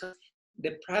high because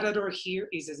the predator here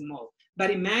is small. But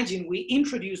imagine we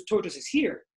introduce tortoises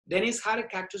here. Then it's how the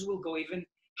cactus will go even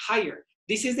higher.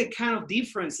 This is the kind of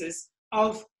differences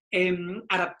of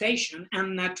adaptation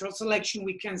and natural selection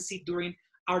we can see during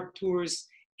our tours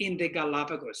in the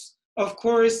Galapagos. Of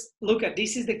course, look at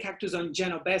this is the cactus on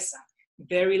Genovesa,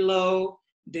 very low.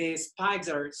 The spikes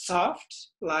are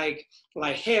soft, like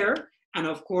hair, and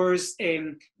of course,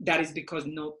 that is because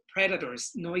no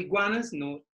predators, no iguanas,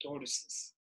 no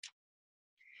tortoises.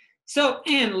 So,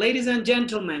 and ladies and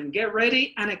gentlemen, get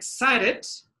ready and excited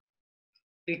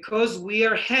because we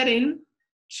are heading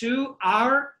to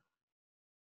our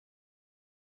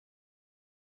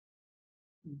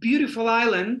beautiful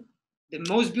island, the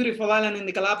most beautiful island in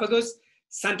the Galapagos,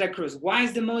 Santa Cruz. Why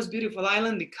is the most beautiful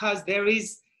island? Because there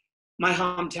is my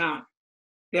hometown.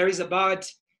 There is about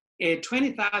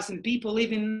 20,000 people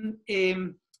living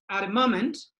at the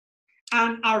moment.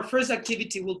 And our first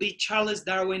activity will be Charles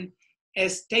Darwin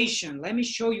Station. Let me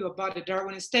show you about the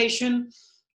Darwin Station.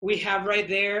 We have right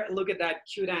there, look at that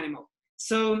cute animal.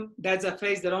 So that's a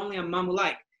face that only a mom would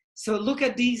like. So look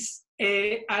at these.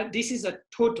 This is a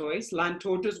tortoise, land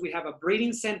tortoise. We have a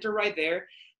breeding center right there.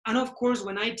 And of course,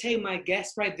 when I take my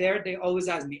guests right there, they always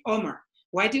ask me, Omar,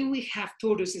 why do we have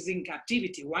tortoises in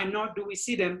captivity? Why not do we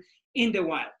see them in the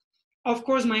wild? Of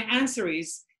course, my answer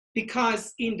is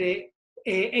because in the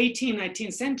 18th,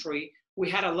 19th century, we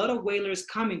had a lot of whalers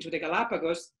coming to the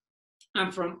Galapagos,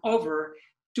 and from over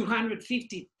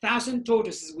 250,000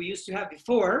 tortoises we used to have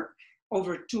before,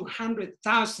 over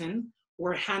 200,000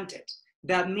 were hunted.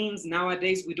 That means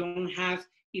nowadays we don't have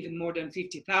even more than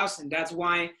 50,000. That's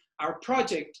why our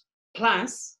project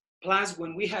plus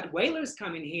when we had whalers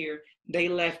coming here, they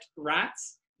left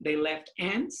rats, they left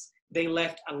ants, they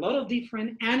left a lot of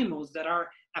different animals that are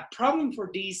a problem for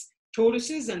these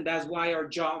tortoises, and that's why our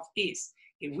job is.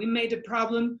 If we made a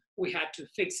problem, we had to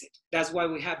fix it. That's why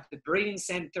we have the breeding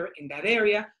center in that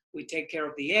area. We take care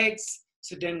of the eggs,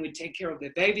 so then we take care of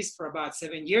the babies for about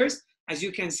 7 years. As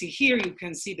you can see here, you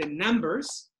can see the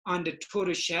numbers on the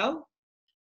tortoise shell,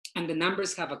 and the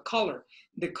numbers have a color.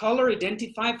 The color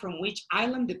identifies from which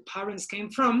island the parents came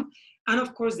from, and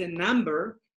of course the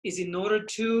number is in order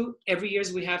to, every year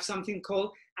we have something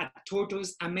called a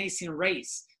tortoise amazing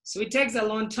race. So it takes a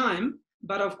long time,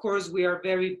 but of course we are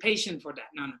very patient for that.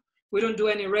 No, we don't do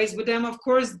any race with them. Of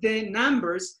course, the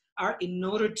numbers are in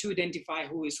order to identify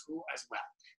who is who as well.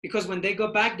 Because when they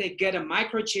go back, they get a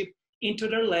microchip into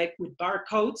their leg with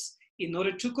barcodes in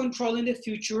order to control in the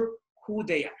future who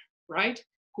they are, right?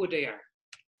 Who they are.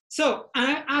 So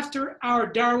after our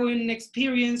Darwin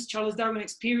experience, Charles Darwin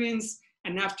experience,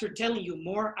 and after telling you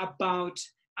more about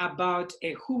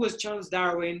who was Charles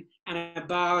Darwin and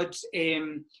about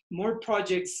more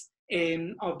projects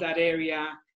of that area,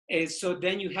 so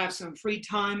then you have some free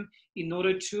time in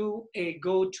order to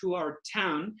go to our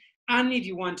town. And if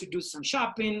you want to do some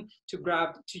shopping,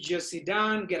 to just sit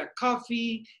down, get a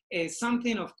coffee,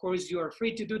 something, of course, you are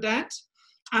free to do that.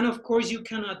 And of course, you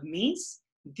cannot miss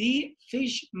the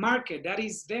fish market. That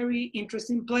is very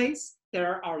interesting place.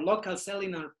 There are locals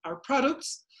selling our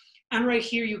products. And right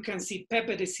here, you can see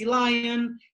Pepe the sea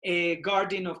lion,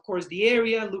 guarding, of course, the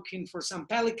area, looking for some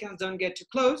pelicans, don't get too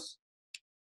close.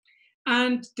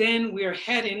 And then we're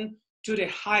heading to the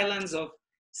highlands of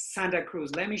Santa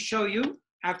Cruz. Let me show you,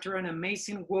 after an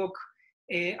amazing walk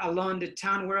along the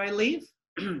town where I live,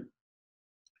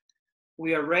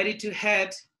 we are ready to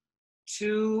head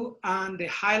to the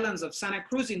highlands of Santa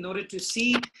Cruz in order to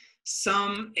see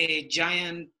some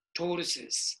giant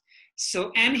tortoises.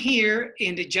 So, and here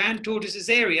in the giant tortoises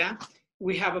area,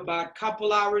 we have about a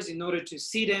couple hours in order to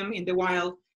see them in the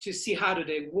wild, to see how do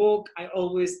they walk. I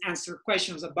always answer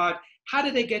questions about how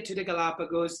did they get to the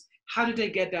Galapagos? How did they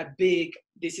get that big?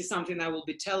 This is something I will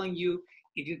be telling you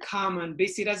if you come and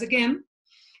visit us again.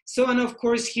 So, and of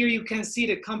course, here you can see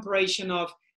the comparison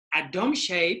of a dome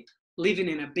shape living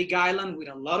in a big island with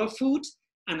a lot of food,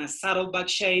 and a saddleback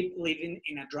shape living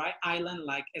in a dry island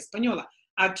like Española.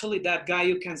 Actually, that guy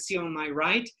you can see on my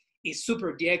right is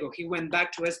Super Diego. He went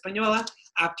back to Española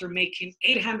after making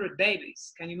 800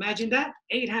 babies. Can you imagine that?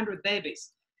 800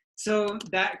 babies. So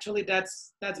that's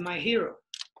my hero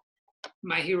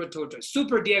tortoise.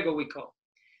 Super Diego, we call.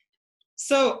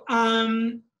 So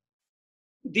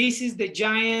this is the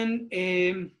giant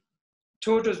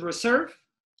tortoise reserve.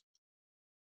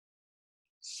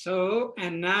 So,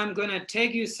 and now I'm gonna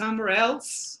take you somewhere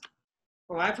else.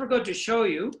 Oh, I forgot to show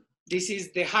you. This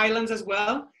is the highlands as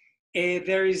well.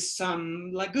 There is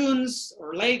some lagoons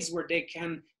or lakes where they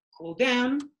can cool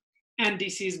down. And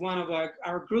this is one of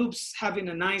our groups having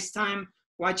a nice time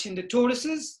watching the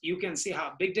tortoises. You can see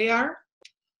how big they are.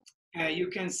 You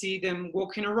can see them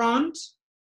walking around,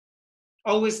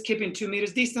 always keeping 2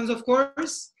 meters distance, of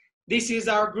course. This is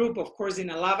our group, of course,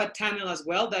 in a lava tunnel as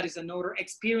well. That is another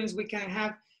experience we can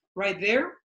have right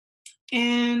there.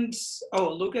 And,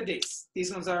 oh, look at this.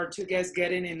 These ones are 2 guys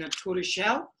getting in a tortoise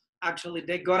shell. Actually,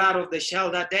 they got out of the shell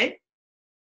that day.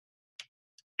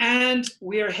 And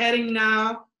we are heading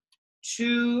now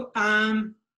to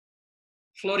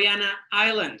Floriana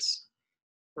Islands.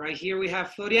 Right here we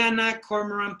have Floriana,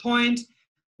 Cormorant Point.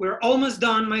 We're almost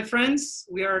done, my friends.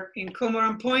 We are in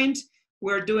Cormorant Point.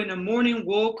 We're doing a morning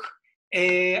walk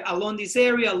along this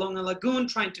area, along a lagoon,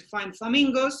 trying to find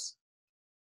flamingos.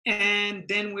 And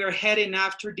then we're heading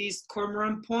after this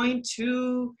Cormorant Point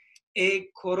to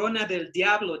Corona del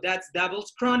Diablo. That's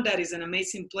Devil's Crown. That is an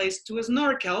amazing place to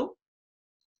snorkel.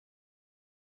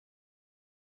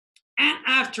 And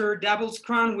after Devil's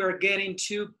Crown, we're getting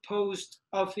to Post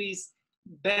Office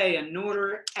Bay,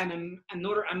 another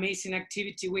amazing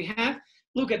activity we have.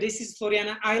 Look at this is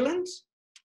Floriana Island.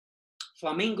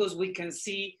 Flamingos we can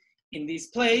see in this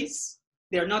place.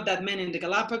 There are not that many in the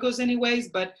Galapagos anyways,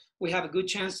 but we have a good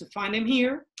chance to find them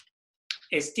here.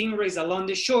 Stingrays along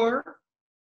the shore.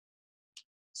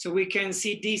 So we can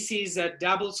see this is a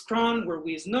Devil's Crown where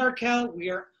we snorkel.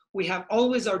 We have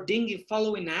always our dinghy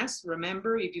following us.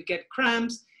 Remember, if you get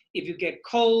cramps, if you get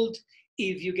cold,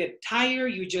 if you get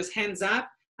tired, you just hands up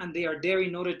and they are there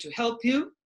in order to help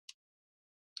you.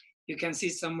 You can see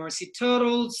some more sea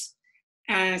turtles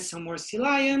and some more sea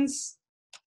lions.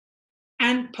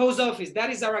 And Post Office,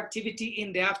 that is our activity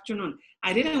in the afternoon.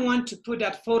 I didn't want to put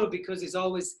that photo because it's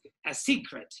always a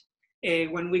secret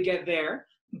when we get there.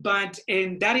 But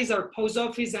that is our Post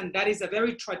Office, and that is a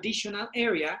very traditional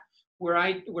area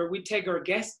where we take our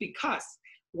guests, because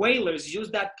whalers use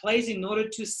that place in order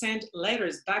to send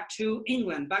letters back to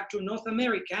England, back to North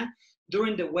America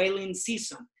during the whaling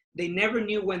season. They never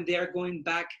knew when they're going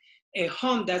back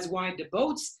home. That's why the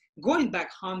boats going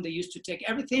back home, they used to take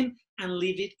everything and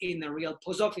leave it in a real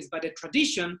post office. But the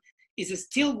tradition is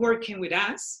still working with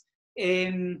us.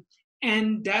 And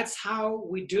that's how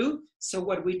we do. So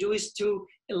what we do is to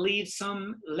leave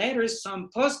some letters, some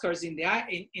postcards in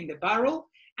the barrel,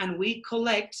 and we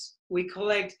collect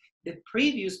the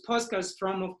previous postcards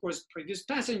from, of course, previous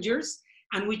passengers,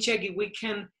 and we check if we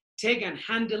can take and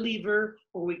hand deliver,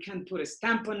 or we can put a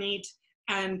stamp on it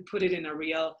and put it in a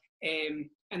real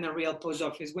post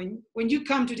office. When you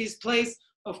come to this place,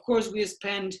 of course, we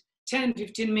spend 10,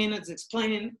 15 minutes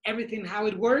explaining everything, how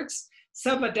it works.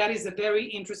 So, but that is a very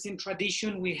interesting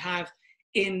tradition we have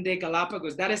in the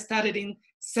Galapagos. That started in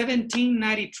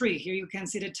 1793. Here you can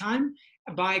see the time,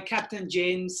 by Captain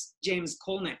James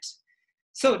Colnett.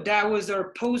 So that was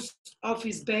our Post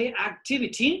Office Bay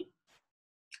activity,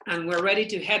 and we're ready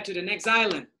to head to the next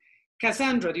island.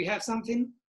 Cassandra, do you have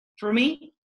something for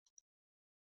me?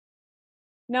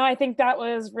 No, I think that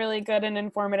was really good and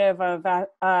informative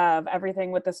of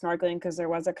everything with the snorkeling, because there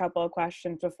was a couple of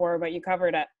questions before, but you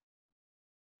covered it.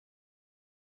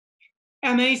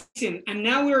 Amazing. And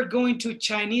now we're going to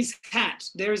Chinese hat.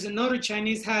 There is another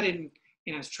Chinese hat in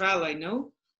Australia, I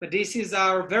know, but this is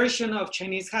our version of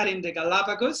Chinese hat in the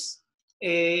Galapagos.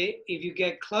 If you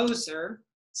get closer,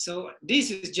 so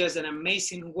this is just an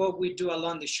amazing walk we do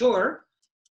along the shore.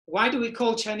 Why do we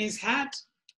call Chinese hat?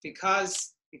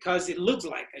 Because it looks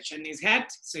like a Chinese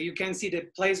hat. So you can see the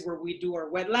place where we do our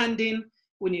wet landing.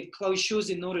 We need closed shoes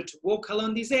in order to walk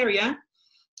along this area.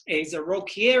 It's a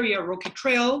rocky area, rocky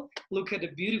trail. Look at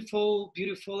the beautiful,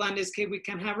 beautiful landscape we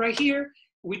can have right here.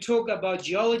 We talk about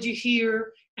geology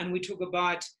here, and we talk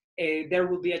about there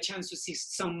will be a chance to see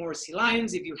some more sea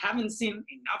lions. If you haven't seen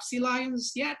enough sea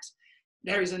lions yet,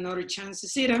 there is another chance to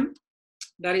see them.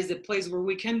 That is the place where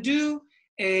we can do,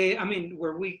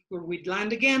 where we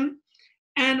land again.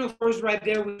 And of course, right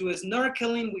there, we do a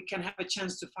snorkeling. We can have a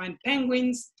chance to find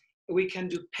penguins. We can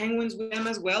do penguins with them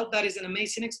as well. That is an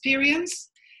amazing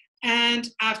experience. And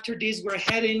after this, we're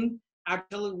heading,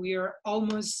 actually, we are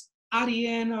almost at the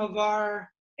end of our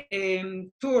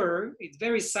tour. It's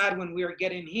very sad when we are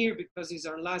getting here because it's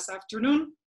our last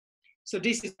afternoon. So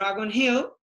this is Dragon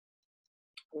Hill.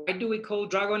 Why do we call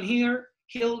Dragon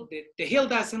Hill? The hill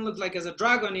doesn't look like as a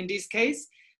dragon in this case,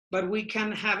 but we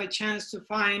can have a chance to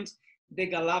find the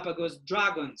Galapagos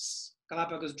dragons.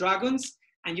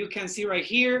 And you can see right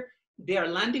here, they are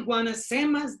land iguanas,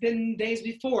 same as the days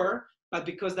before, but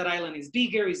because that island is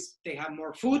bigger, they have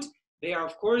more food. They are,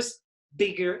 of course,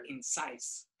 bigger in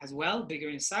size as well, bigger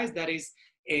in size. That is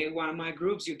one of my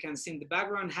groups. You can see in the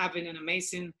background having an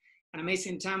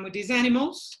amazing time with these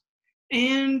animals.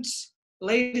 And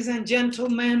ladies and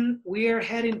gentlemen, we are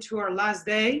heading to our last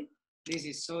day. This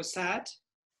is so sad.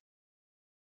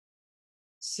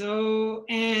 So,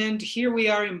 and here we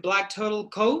are in Black Turtle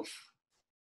Cove.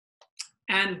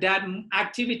 And that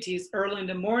activity is early in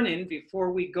the morning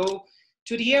before we go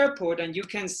to the airport. And you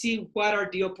can see what are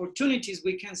the opportunities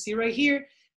we can see right here.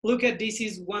 Look at this,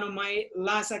 is one of my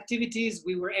last activities.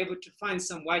 We were able to find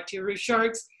some white-tailed reef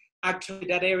sharks. Actually,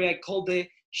 that area I call the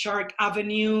Shark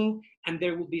Avenue, and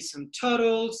there will be some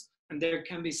turtles, and there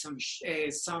can be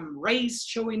some rays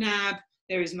showing up.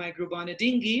 There is my group on a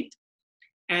dinghy,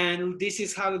 and this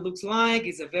is how it looks like.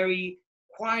 It's a very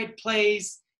quiet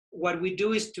place. What we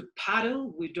do is to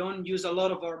paddle. We don't use a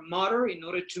lot of our motor in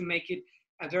order to make it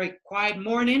a very quiet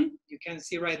morning. You can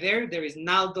see right there, there is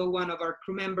Naldo, one of our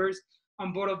crew members,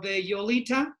 on board of the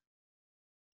Yolita.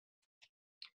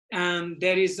 And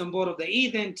that is on board of the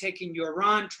Eden, taking you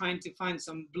around, trying to find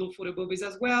some blue-footed boobies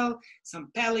as well,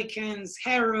 some pelicans,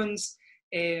 herons,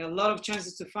 a lot of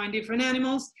chances to find different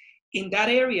animals. In that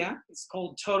area, it's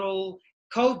called Turtle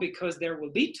Cove because there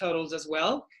will be turtles as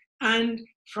well. And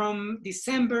from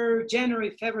December,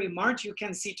 January, February, March, you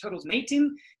can see turtles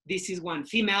mating. This is one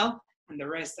female, and the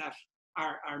rest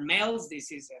are males.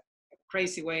 This is a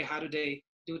crazy way, how do they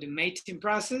do the mating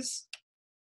process.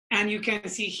 And you can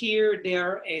see here,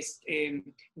 there is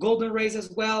golden rays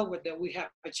as well, that we have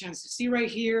a chance to see right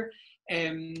here.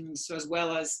 So as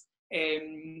well as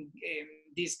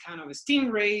these kind of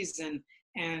stingrays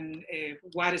and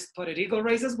white spotted eagle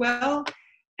rays as well.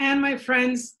 And my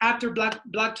friends, after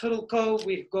Black Turtle Cove,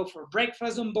 we go for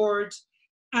breakfast on board.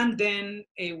 And then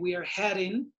we are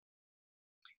heading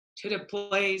to the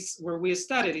place where we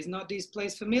started. Is not this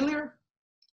place familiar?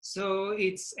 So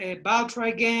it's Baltra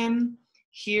again.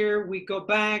 Here we go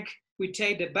back, we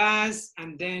take the bus,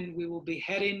 and then we will be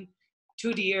heading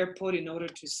to the airport in order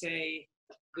to say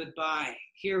goodbye.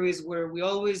 Here is where we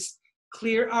always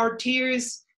clear our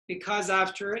tears, because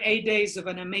after 8 days of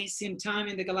an amazing time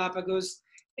in the Galapagos,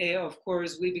 of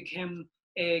course, we became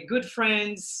good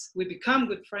friends. We become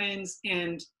good friends,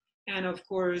 and of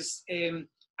course,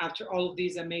 after all of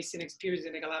these amazing experiences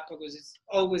in the Galapagos, it's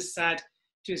always sad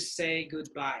to say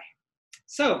goodbye.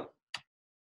 So,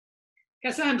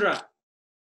 Cassandra,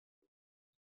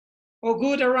 all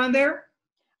good around there?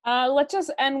 Let's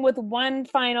just end with one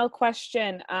final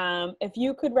question. If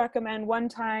you could recommend one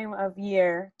time of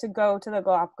year to go to the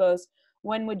Galapagos,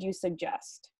 when would you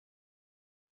suggest?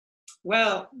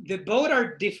 Well, the boat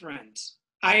are different.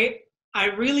 I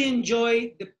really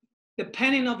enjoy,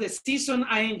 depending on the season,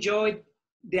 I enjoy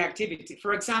the activity.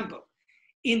 For example,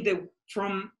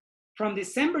 from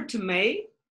December to May,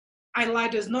 I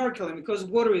like the snorkeling because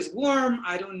water is warm.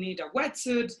 I don't need a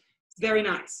wetsuit. It's very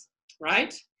nice,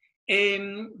 right?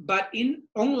 But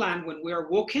on land, when we are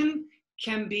walking,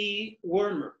 can be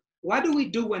warmer. What do we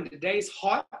do when the day is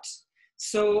hot?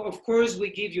 So of course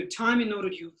we give you time in order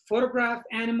to photograph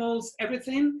animals,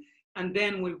 everything, and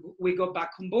then we go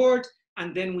back on board,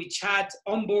 and then we chat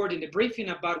on board in the briefing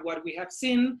about what we have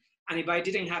seen. And if I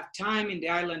didn't have time in the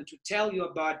island to tell you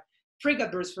about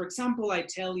frigate birds, for example, I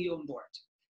tell you on board.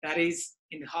 That is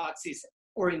in the hot season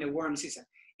or in the warm season.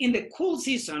 In the cool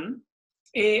season,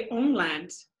 on land,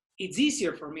 it's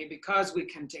easier for me because we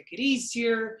can take it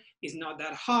easier. It's not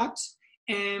that hot.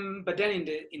 But then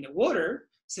in the water,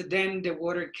 so then the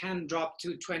water can drop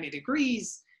to 20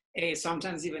 degrees,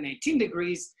 sometimes even 18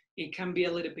 degrees. It can be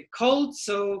a little bit cold.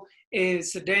 So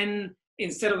then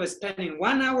instead of spending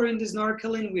 1 hour in the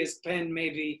snorkeling, we spend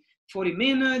maybe 40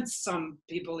 minutes. Some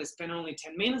people spend only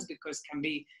 10 minutes because can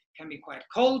be quite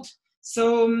cold.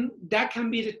 So that can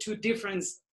be the two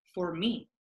difference for me,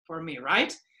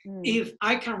 right? If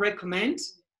I can recommend,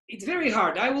 it's very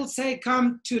hard. I will say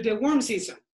come to the warm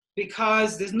season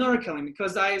because the snorkeling,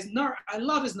 because I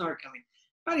love snorkeling,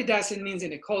 but it doesn't mean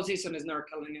in the cold season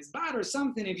snorkeling is bad or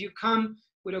something. If you come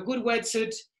with a good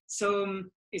wetsuit, so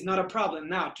it's not a problem.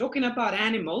 Now, talking about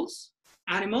animals,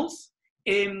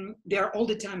 they're all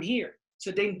the time here. So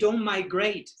they don't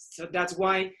migrate. So that's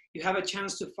why you have a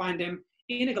chance to find them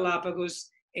in the Galapagos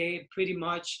pretty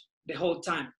much the whole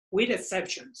time, with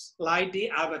exceptions, like the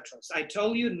albatross. I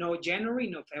told you no January,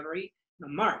 no February, no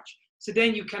March. So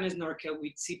then you can snorkel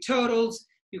with sea turtles,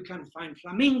 you can find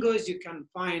flamingos, you can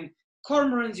find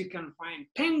cormorants, you can find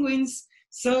penguins.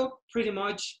 So pretty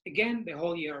much, again, the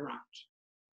whole year round.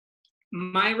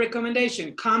 My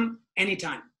recommendation, come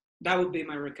anytime. That would be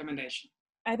my recommendation.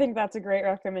 I think that's a great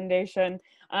recommendation.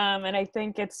 And I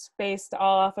think it's based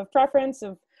all off of preference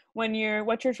of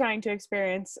what you're trying to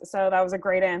experience. So that was a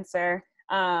great answer.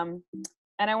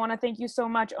 And I want to thank you so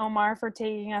much, Omar, for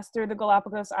taking us through the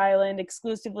Galapagos Island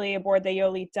exclusively aboard the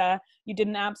Yolita. You did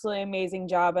an absolutely amazing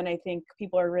job, and I think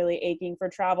people are really aching for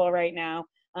travel right now.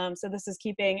 So this is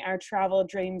keeping our travel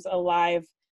dreams alive.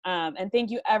 And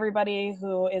thank you everybody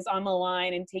who is on the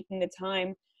line and taking the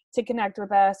time to connect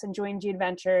with us and join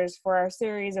Gadventures for our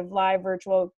series of live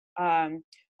virtual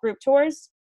group tours.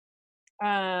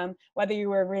 Whether you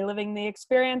were reliving the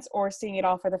experience or seeing it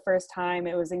all for the first time,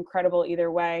 it was incredible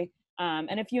either way.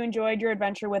 And if you enjoyed your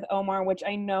adventure with Omar, which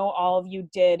I know all of you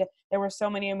did, there were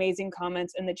so many amazing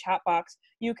comments in the chat box.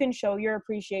 You can show your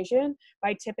appreciation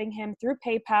by tipping him through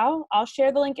PayPal. I'll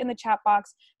share the link in the chat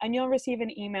box and you'll receive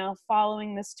an email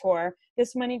following this tour.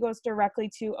 This money goes directly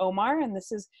to Omar, and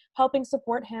this is helping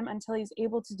support him until he's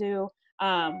able to do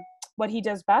what he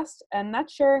does best, and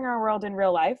that's sharing our world in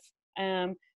real life.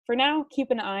 For now,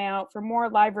 keep an eye out for more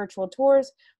live virtual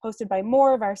tours hosted by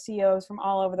more of our CEOs from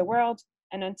all over the world.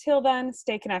 And until then,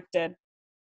 stay connected.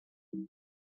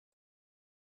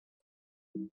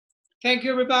 Thank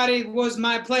you, everybody. It was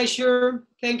my pleasure.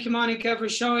 Thank you, Monica, for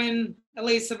showing.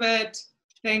 Elizabeth,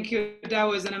 thank you. That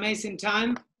was an amazing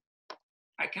time.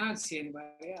 I can't see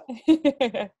anybody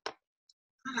else.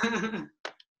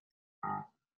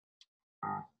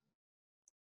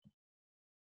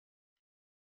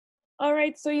 All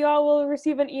right, so you all will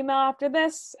receive an email after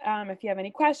this. If you have any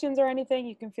questions or anything,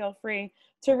 you can feel free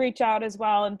to reach out as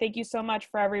well. And thank you so much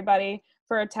for everybody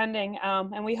for attending.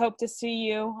 And we hope to see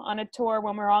you on a tour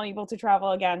when we're all able to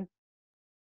travel again.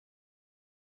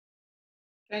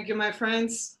 Thank you, my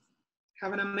friends.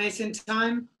 Have an amazing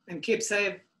time and keep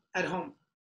safe at home.